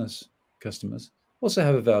they're business customers, also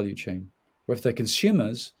have a value chain. Or if they're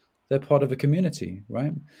consumers, they're part of a community,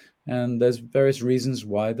 right? And there's various reasons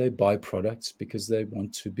why they buy products, because they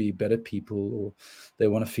want to be better people, or they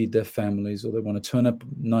want to feed their families, or they want to turn up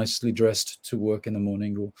nicely dressed to work in the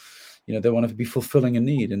morning, or they want to be fulfilling a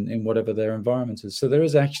need in whatever their environment is. So there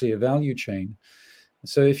is actually a value chain.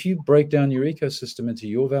 So if you break down your ecosystem into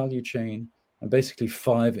your value chain and basically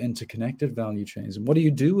 5 interconnected value chains, and what do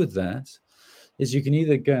you do with that is you can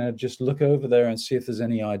either go just look over there and see if there's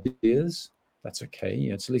any ideas. That's okay.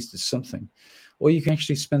 At least it's something. Or you can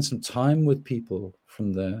actually spend some time with people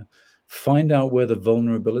from there, find out where the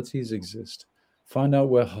vulnerabilities exist, find out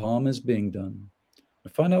where harm is being done,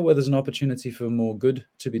 and find out where there's an opportunity for more good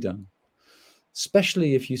to be done,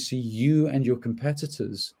 especially if you see you and your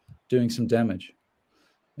competitors doing some damage.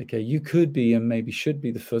 Okay, you could be and maybe should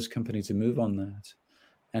be the first company to move on that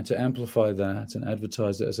and to amplify that and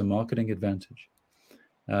advertise it as a marketing advantage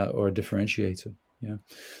or a differentiator. Yeah.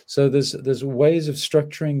 So there's ways of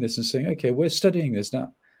structuring this and saying, okay, we're studying this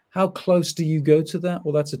now. How close do you go to that?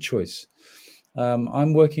 Well, that's a choice.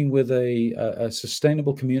 I'm working with a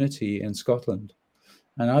sustainable community in Scotland,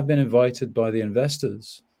 and I've been invited by the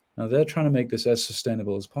investors. Now they're trying to make this as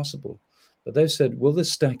sustainable as possible, but they've said, will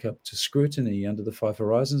this stack up to scrutiny under the 5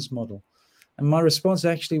 horizons model? And my response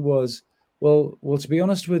actually was, well, to be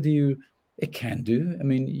honest with you, it can do. I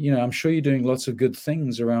mean, I'm sure you're doing lots of good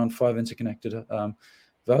things around 5 interconnected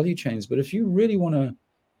value chains, but if you really want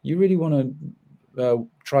to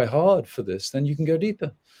try hard for this, then you can go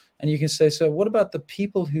deeper, and you can say, so what about the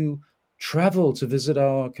people who travel to visit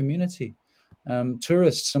our community,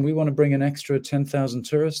 tourists, and we want to bring an extra 10,000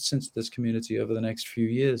 tourists into this community over the next few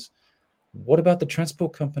years. What about the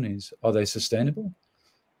transport companies? Are they sustainable?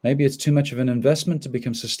 Maybe it's too much of an investment to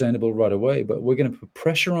become sustainable right away, but we're going to put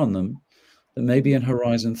pressure on them that maybe in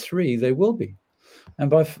Horizon 3 they will be, and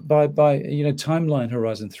by timeline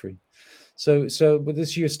Horizon 3. So with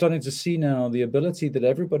this, you're starting to see now the ability that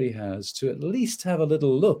everybody has to at least have a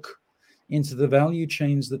little look into the value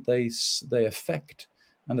chains that they affect,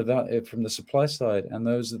 and from the supply side and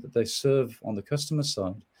those that they serve on the customer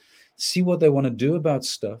side, see what they want to do about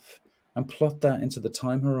stuff and plot that into the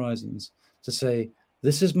time horizons to say,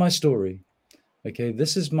 this is my story. Okay,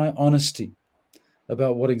 this is my honesty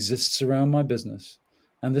about what exists around my business,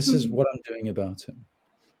 and this is what I'm doing about it.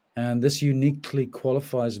 And this uniquely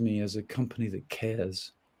qualifies me as a company that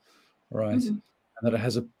cares, right? And that it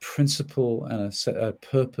has a principle and a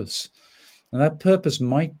purpose. And that purpose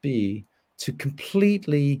might be to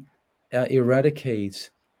completely eradicate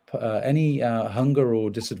any hunger or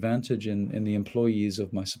disadvantage in the employees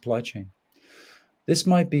of my supply chain. This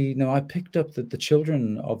might be, I picked up that the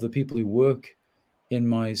children of the people who work in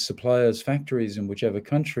my suppliers' factories in whichever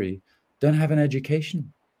country don't have an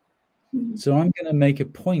education. So I'm going to make a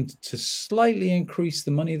point to slightly increase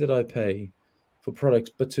the money that I pay for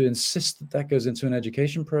products, but to insist that that goes into an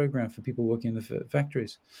education program for people working in the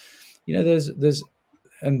factories.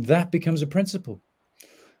 And that becomes a principle.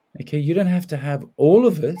 Okay, you don't have to have all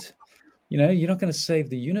of it. You're not going to save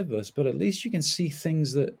the universe, but at least you can see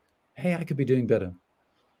things that, hey, I could be doing better,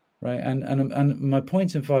 right? And my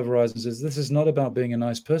point in 5 Horizons is this is not about being a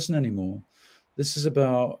nice person anymore. This is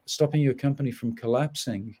about stopping your company from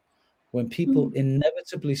collapsing when people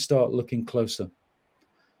inevitably start looking closer.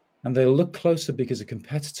 And they'll look closer because a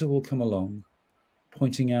competitor will come along,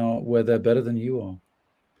 pointing out where they're better than you are.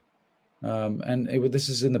 This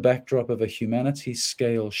is in the backdrop of a humanity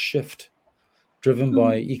scale shift driven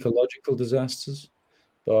by ecological disasters,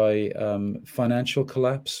 by financial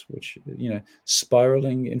collapse, which,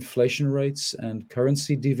 spiraling inflation rates and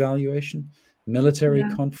currency devaluation, military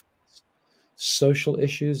conflicts, social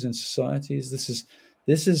issues in societies.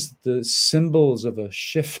 This is the symbols of a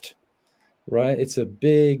shift, right? It's a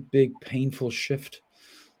big, big, painful shift.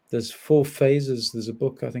 There's 4 phases. There's a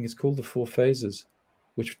book, I think it's called The 4 Phases,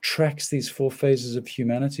 which tracks these 4 phases of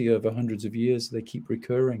humanity over hundreds of years. They keep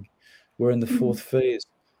recurring. We're in the 4th phase.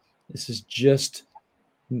 This is just,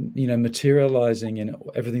 materializing in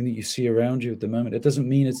everything that you see around you at the moment. It doesn't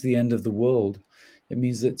mean it's the end of the world. It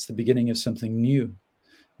means it's the beginning of something new.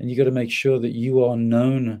 And you got to make sure that you are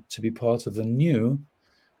known to be part of the new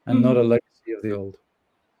and not a legacy of the old.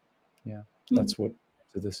 Yeah, that's what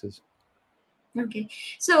this is. Okay.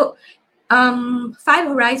 So 5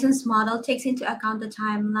 Horizons model takes into account the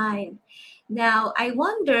timeline. Now, I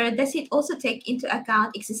wonder, does it also take into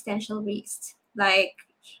account existential risks like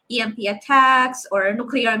EMP attacks or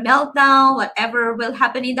nuclear meltdown, whatever will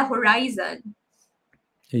happen in the horizon?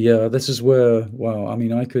 Yeah, this is where,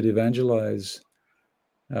 I could evangelize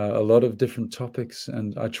a lot of different topics,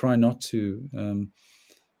 and I try not to.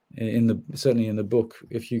 Certainly in the book,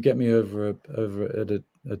 if you get me over at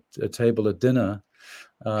a table at dinner,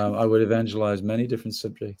 I would evangelize many different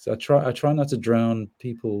subjects. I try not to drown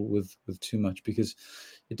people with too much, because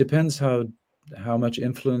it depends how much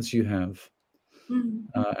influence you have,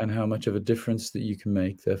 and how much of a difference that you can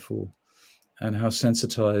make, therefore, and how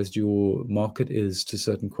sensitized your market is to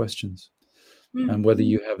certain questions, and whether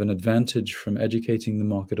you have an advantage from educating the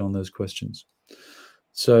market on those questions.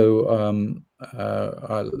 So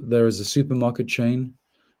there is a supermarket chain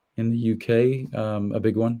in the UK, a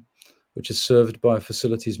big one, which is served by a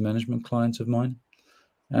facilities management client of mine.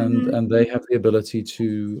 And they have the ability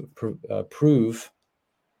to prove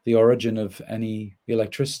the origin of any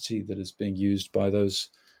electricity that is being used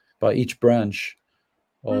by each branch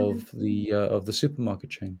of the supermarket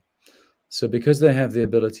chain. So because they have the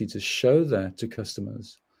ability to show that to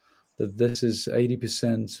customers, that this is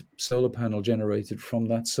 80% solar panel generated from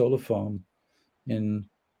that solar farm in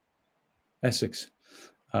Essex,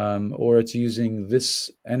 or it's using this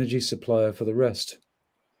energy supplier for the rest,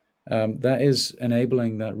 that is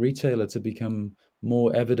enabling that retailer to become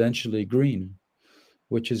more evidentially green,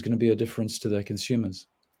 which is going to be a difference to their consumers,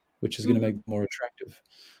 which is going to make them more attractive.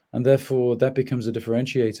 And therefore, that becomes a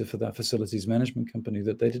differentiator for that facilities management company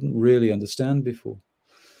that they didn't really understand before.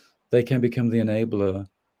 They can become the enabler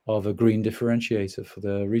of a green differentiator for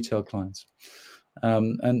their retail clients.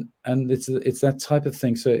 And it's that type of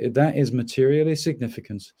thing. So that is materially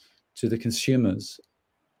significant to the consumers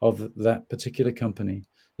of that particular company.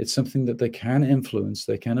 It's something that they can influence,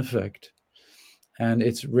 they can affect, and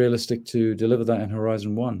it's realistic to deliver that in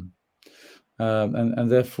Horizon 1.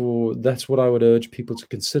 and therefore that's what I would urge people to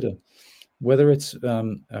consider. Whether it's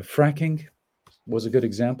fracking was a good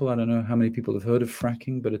example. I don't know how many people have heard of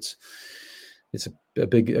fracking, but it's a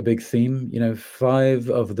big theme. 5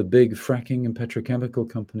 of the big fracking and petrochemical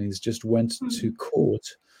companies just went to court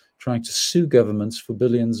trying to sue governments for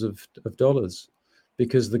billions of dollars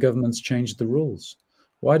because the governments changed the rules.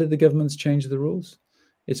 Why did the governments change the rules?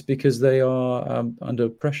 It's because they are under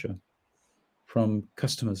pressure from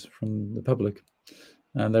customers, from the public,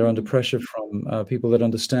 and they're under pressure from people that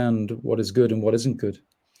understand what is good and what isn't good.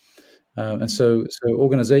 And so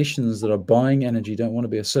organizations that are buying energy don't want to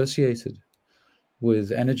be associated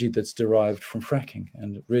with energy that's derived from fracking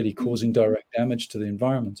and really causing direct damage to the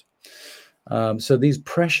environment. So these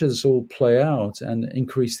pressures all play out and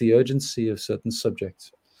increase the urgency of certain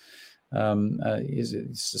subjects.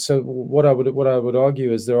 So what I would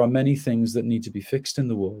argue is there are many things that need to be fixed in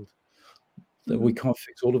the world. That we can't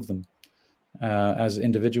fix all of them as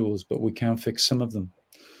individuals, but we can fix some of them.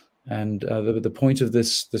 And the point of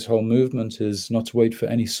this whole movement is not to wait for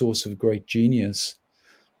any source of great genius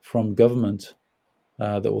from government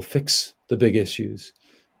that will fix the big issues,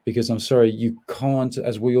 because I'm sorry, you can't,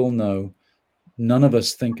 as we all know, none of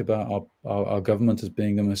us think about our government as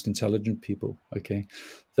being the most intelligent people. Okay,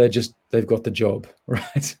 they've got the job,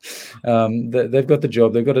 right? They've got the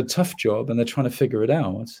job. They've got a tough job, and they're trying to figure it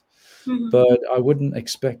out. But I wouldn't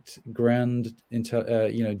expect grand,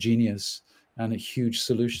 genius and huge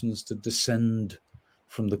solutions to descend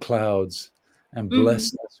from the clouds and bless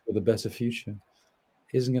us with a better future.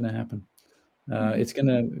 Isn't going to happen. It's going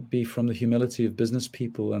to be from the humility of business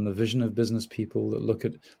people and the vision of business people that look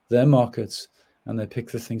at their markets and they pick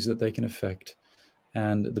the things that they can affect.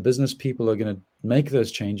 And the business people are going to make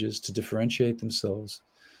those changes to differentiate themselves.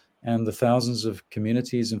 And the thousands of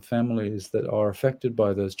communities and families that are affected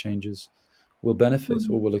by those changes will benefit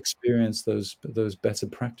or will experience those better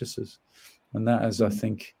practices. And that is, I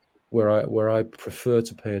think, where I prefer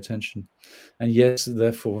to pay attention. And yes,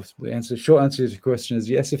 therefore, the short answer to your question is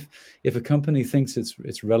yes. If a company thinks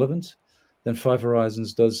it's relevant, then Five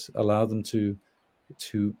Horizons does allow them to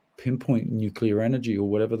pinpoint nuclear energy or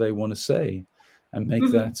whatever they want to say, and make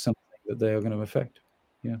that something that they are going to affect.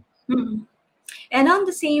 Yeah. And on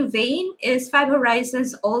the same vein, is Five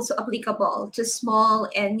Horizons also applicable to small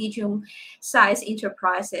and medium-sized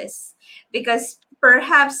enterprises? Because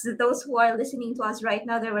perhaps those who are listening to us right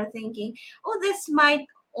now, they were thinking, oh, this might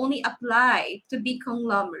only apply to big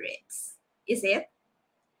conglomerates. Is it?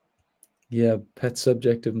 Yeah, pet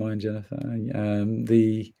subject of mine, Jennifer.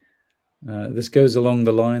 This goes along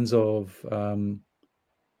the lines of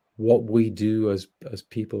what we do as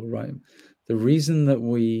people, right? The reason that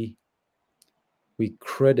we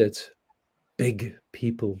credit big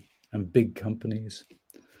people and big companies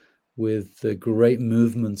with the great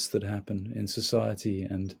movements that happen in society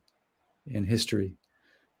and in history.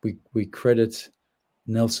 We credit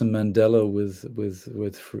Nelson Mandela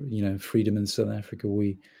with freedom in South Africa.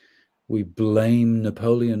 We blame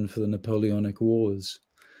Napoleon for the Napoleonic Wars.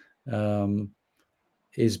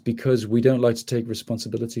 Is because we don't like to take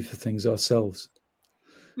responsibility for things ourselves.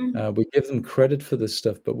 We give them credit for this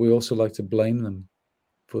stuff, but we also like to blame them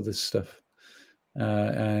for this stuff.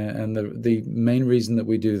 And the main reason that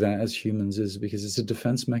we do that as humans is because it's a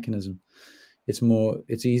defense mechanism.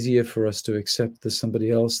 It's easier for us to accept there's somebody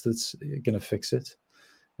else that's going to fix it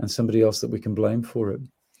and somebody else that we can blame for it.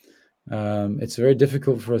 It's very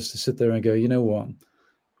difficult for us to sit there and go, you know what,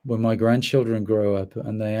 when my grandchildren grow up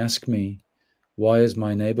and they ask me, why is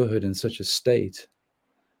my neighborhood in such a state?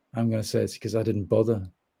 I'm going to say it's because I didn't bother.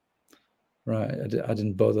 Right, I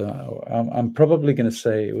didn't bother. I'm probably going to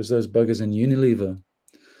say it was those buggers in Unilever.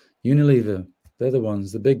 Unilever, they're the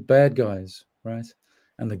ones, the big bad guys, right?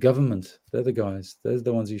 And the government, they're the guys. They're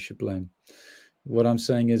the ones you should blame. What I'm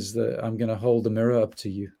saying is that I'm going to hold the mirror up to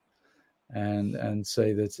you and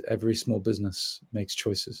say that every small business makes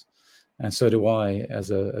choices. And so do I as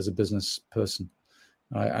a business person.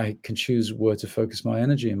 I can choose where to focus my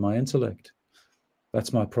energy and my intellect.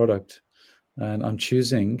 That's my product. And I'm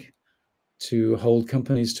choosing to hold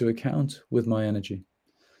companies to account with my energy,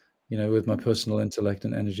 with my personal intellect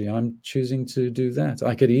and energy. I'm choosing to do that.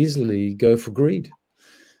 I could easily go for greed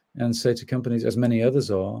and say to companies, as many others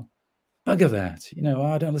are, bugger that.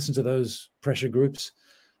 I don't listen to those pressure groups.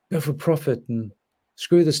 Go for profit and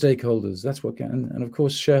screw the stakeholders. That's what can. And of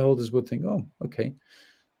course, shareholders would think, oh, okay,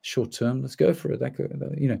 short term, let's go for it.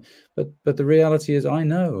 But the reality is, I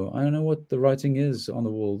know what the writing is on the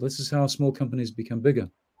wall. This is how small companies become bigger.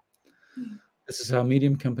 This is how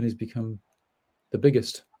medium companies become the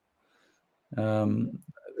biggest.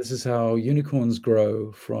 This is how unicorns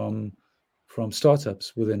grow from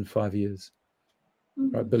startups within 5 years.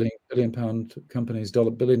 right? Billion pound companies,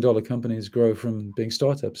 billion dollar companies grow from being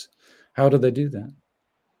startups. How do they do that?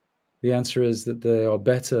 The answer is that they are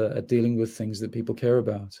better at dealing with things that people care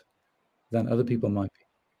about than other people might be.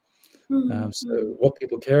 So what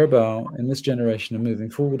people care about in this generation and moving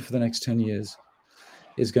forward for the next 10 years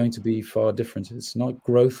is going to be far different. It's not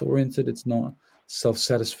growth oriented. It's not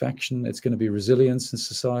self-satisfaction. It's going to be resilience in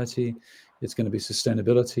society. It's going to be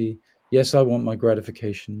sustainability. Yes, I want my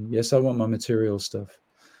gratification. Yes, I want my material stuff,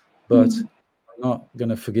 but I'm not going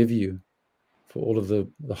to forgive you for all of the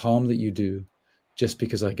harm that you do just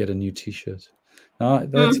because I get a new t-shirt. Now,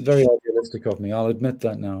 that's very idealistic of me. I'll admit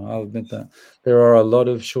that now. I'll admit that there are a lot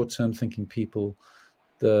of short-term thinking people.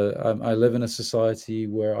 I live in a society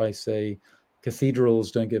where I say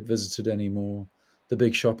cathedrals don't get visited anymore. The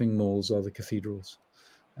big shopping malls are the cathedrals,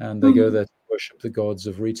 and they go there to worship the gods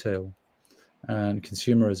of retail and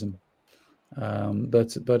consumerism.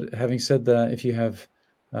 But having said that, if you have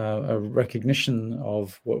a recognition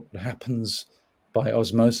of what happens by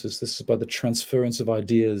osmosis, this is by the transference of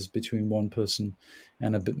ideas between one person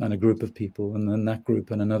and a group of people, and then that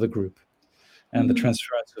group and another group, and the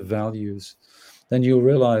transference of values, then you'll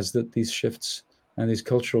realize that these shifts and these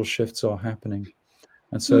cultural shifts are happening.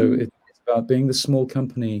 And so it's about being the small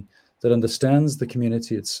company that understands the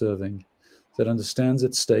community it's serving, that understands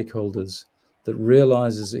its stakeholders, that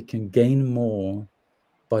realizes it can gain more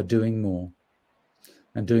by doing more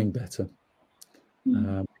and doing better.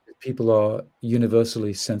 People are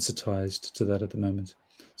universally sensitized to that at the moment.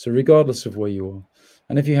 So regardless of where you are,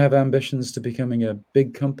 and if you have ambitions to becoming a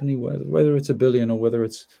big company, whether it's $1 billion or whether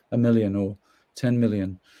it's 1 million or 10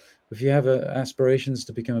 million, if you have aspirations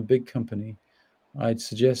to become a big company, I'd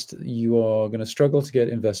suggest you are going to struggle to get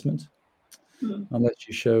investment unless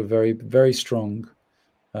you show very, very strong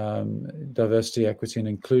diversity, equity, and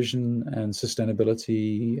inclusion and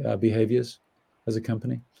sustainability behaviors as a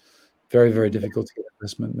company. Very, very difficult to get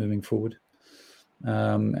investment moving forward.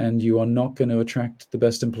 And you are not going to attract the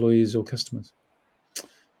best employees or customers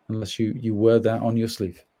unless you wear that on your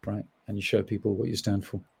sleeve, right? And you show people what you stand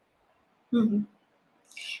for.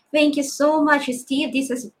 Thank you so much, Steve. This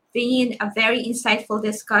has been a very insightful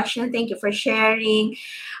discussion. Thank you for sharing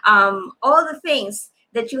all the things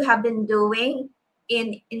that you have been doing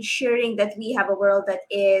in ensuring that we have a world that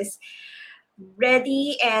is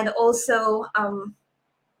ready and also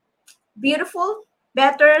beautiful,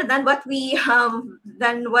 better than what we have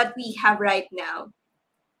right now.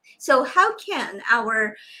 So how can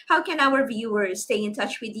our viewers stay in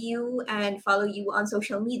touch with you and follow you on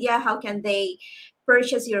social media? How can they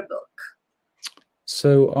purchase your book?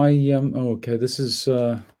 So okay, this is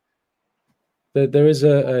there is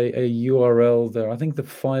a URL there. I think the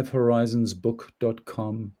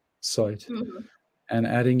 5horizonsbook.com site, and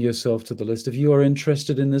adding yourself to the list. If you are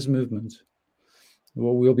interested in this movement,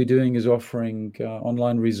 what we'll be doing is offering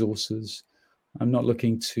online resources. I'm not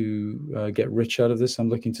looking to get rich out of this. I'm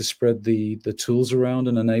looking to spread the tools around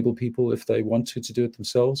and enable people, if they want to do it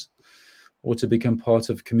themselves, or to become part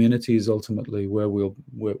of communities ultimately, where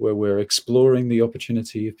we're exploring the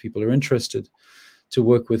opportunity, if people are interested, to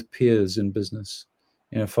work with peers in business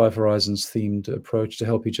in a 5 Horizons themed approach to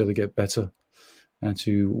help each other get better and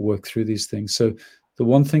to work through these things. So the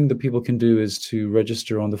one thing that people can do is to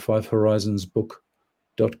register on the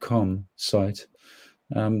 5horizonsbook.com site.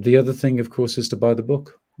 The other thing, of course, is to buy the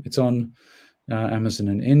book. It's on Amazon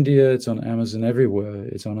in India. It's on Amazon everywhere.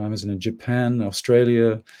 It's on Amazon in Japan,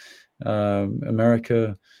 Australia,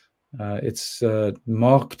 America. It's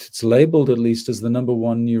marked, it's labeled at least as the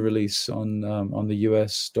 #1 new release on the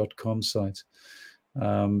US.com site,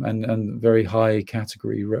 and very high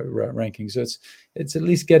category ranking. So it's at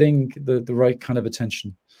least getting the right kind of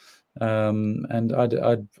attention. And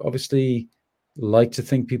I'd obviously like to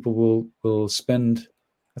think people will spend,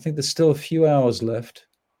 I think there's still a few hours left,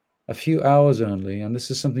 a few hours only, and this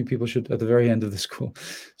is something people should, at the very end of this call,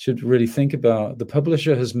 should really think about. The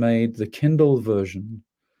publisher has made the Kindle version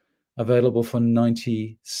available for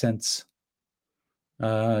 90 cents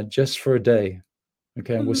just for a day.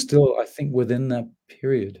 Okay, and we're still, I think, within that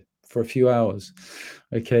period for a few hours.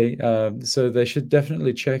 Okay, so they should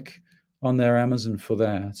definitely check on their Amazon for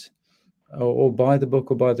that, or buy the book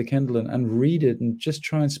or buy the Kindle and read it and just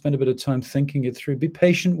try and spend a bit of time thinking it through. Be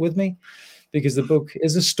patient with me, because the book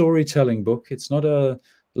is a storytelling book. It's not a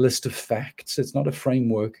list of facts. It's not a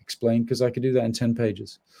framework explained, because I could do that in 10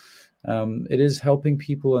 pages. It is helping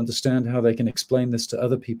people understand how they can explain this to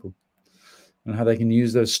other people and how they can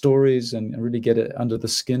use those stories and really get it under the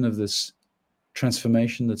skin of this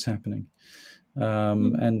transformation that's happening,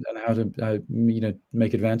 and how to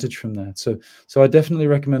make advantage from that. So I definitely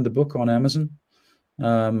recommend the book on Amazon.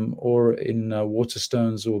 or in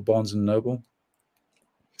Waterstones or Barnes and Noble,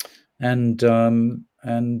 and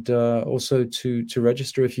also to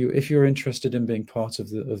register if you're interested in being part of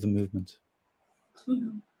the movement.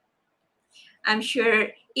 Mm-hmm. I'm sure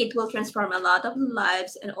it will transform a lot of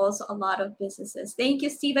lives and also a lot of businesses. Thank you,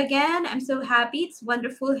 Steve, again. I'm so happy. It's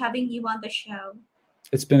wonderful having you on the show.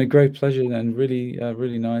 It's been a great pleasure and really,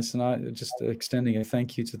 really nice. And I just extending a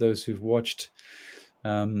thank you to those who've watched.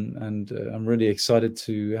 And I'm really excited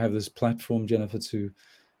to have this platform, Jennifer, to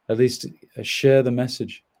at least share the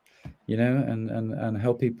message, and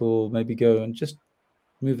help people maybe go and just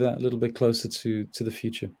move that a little bit closer to the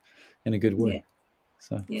future in a good way. Yeah.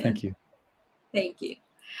 So Yeah. Thank you. Thank you.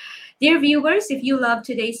 Dear viewers, if you love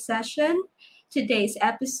today's session, today's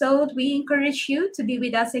episode, we encourage you to be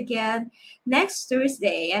with us again next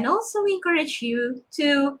Thursday. And also we encourage you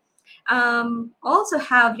to also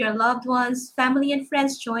have your loved ones, family, and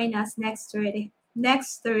friends join us next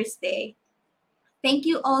Thursday. Thank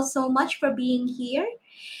you all so much for being here.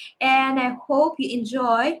 And I hope you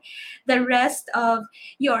enjoy the rest of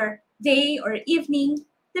your day or evening,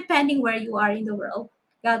 depending where you are in the world.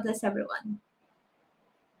 God bless everyone.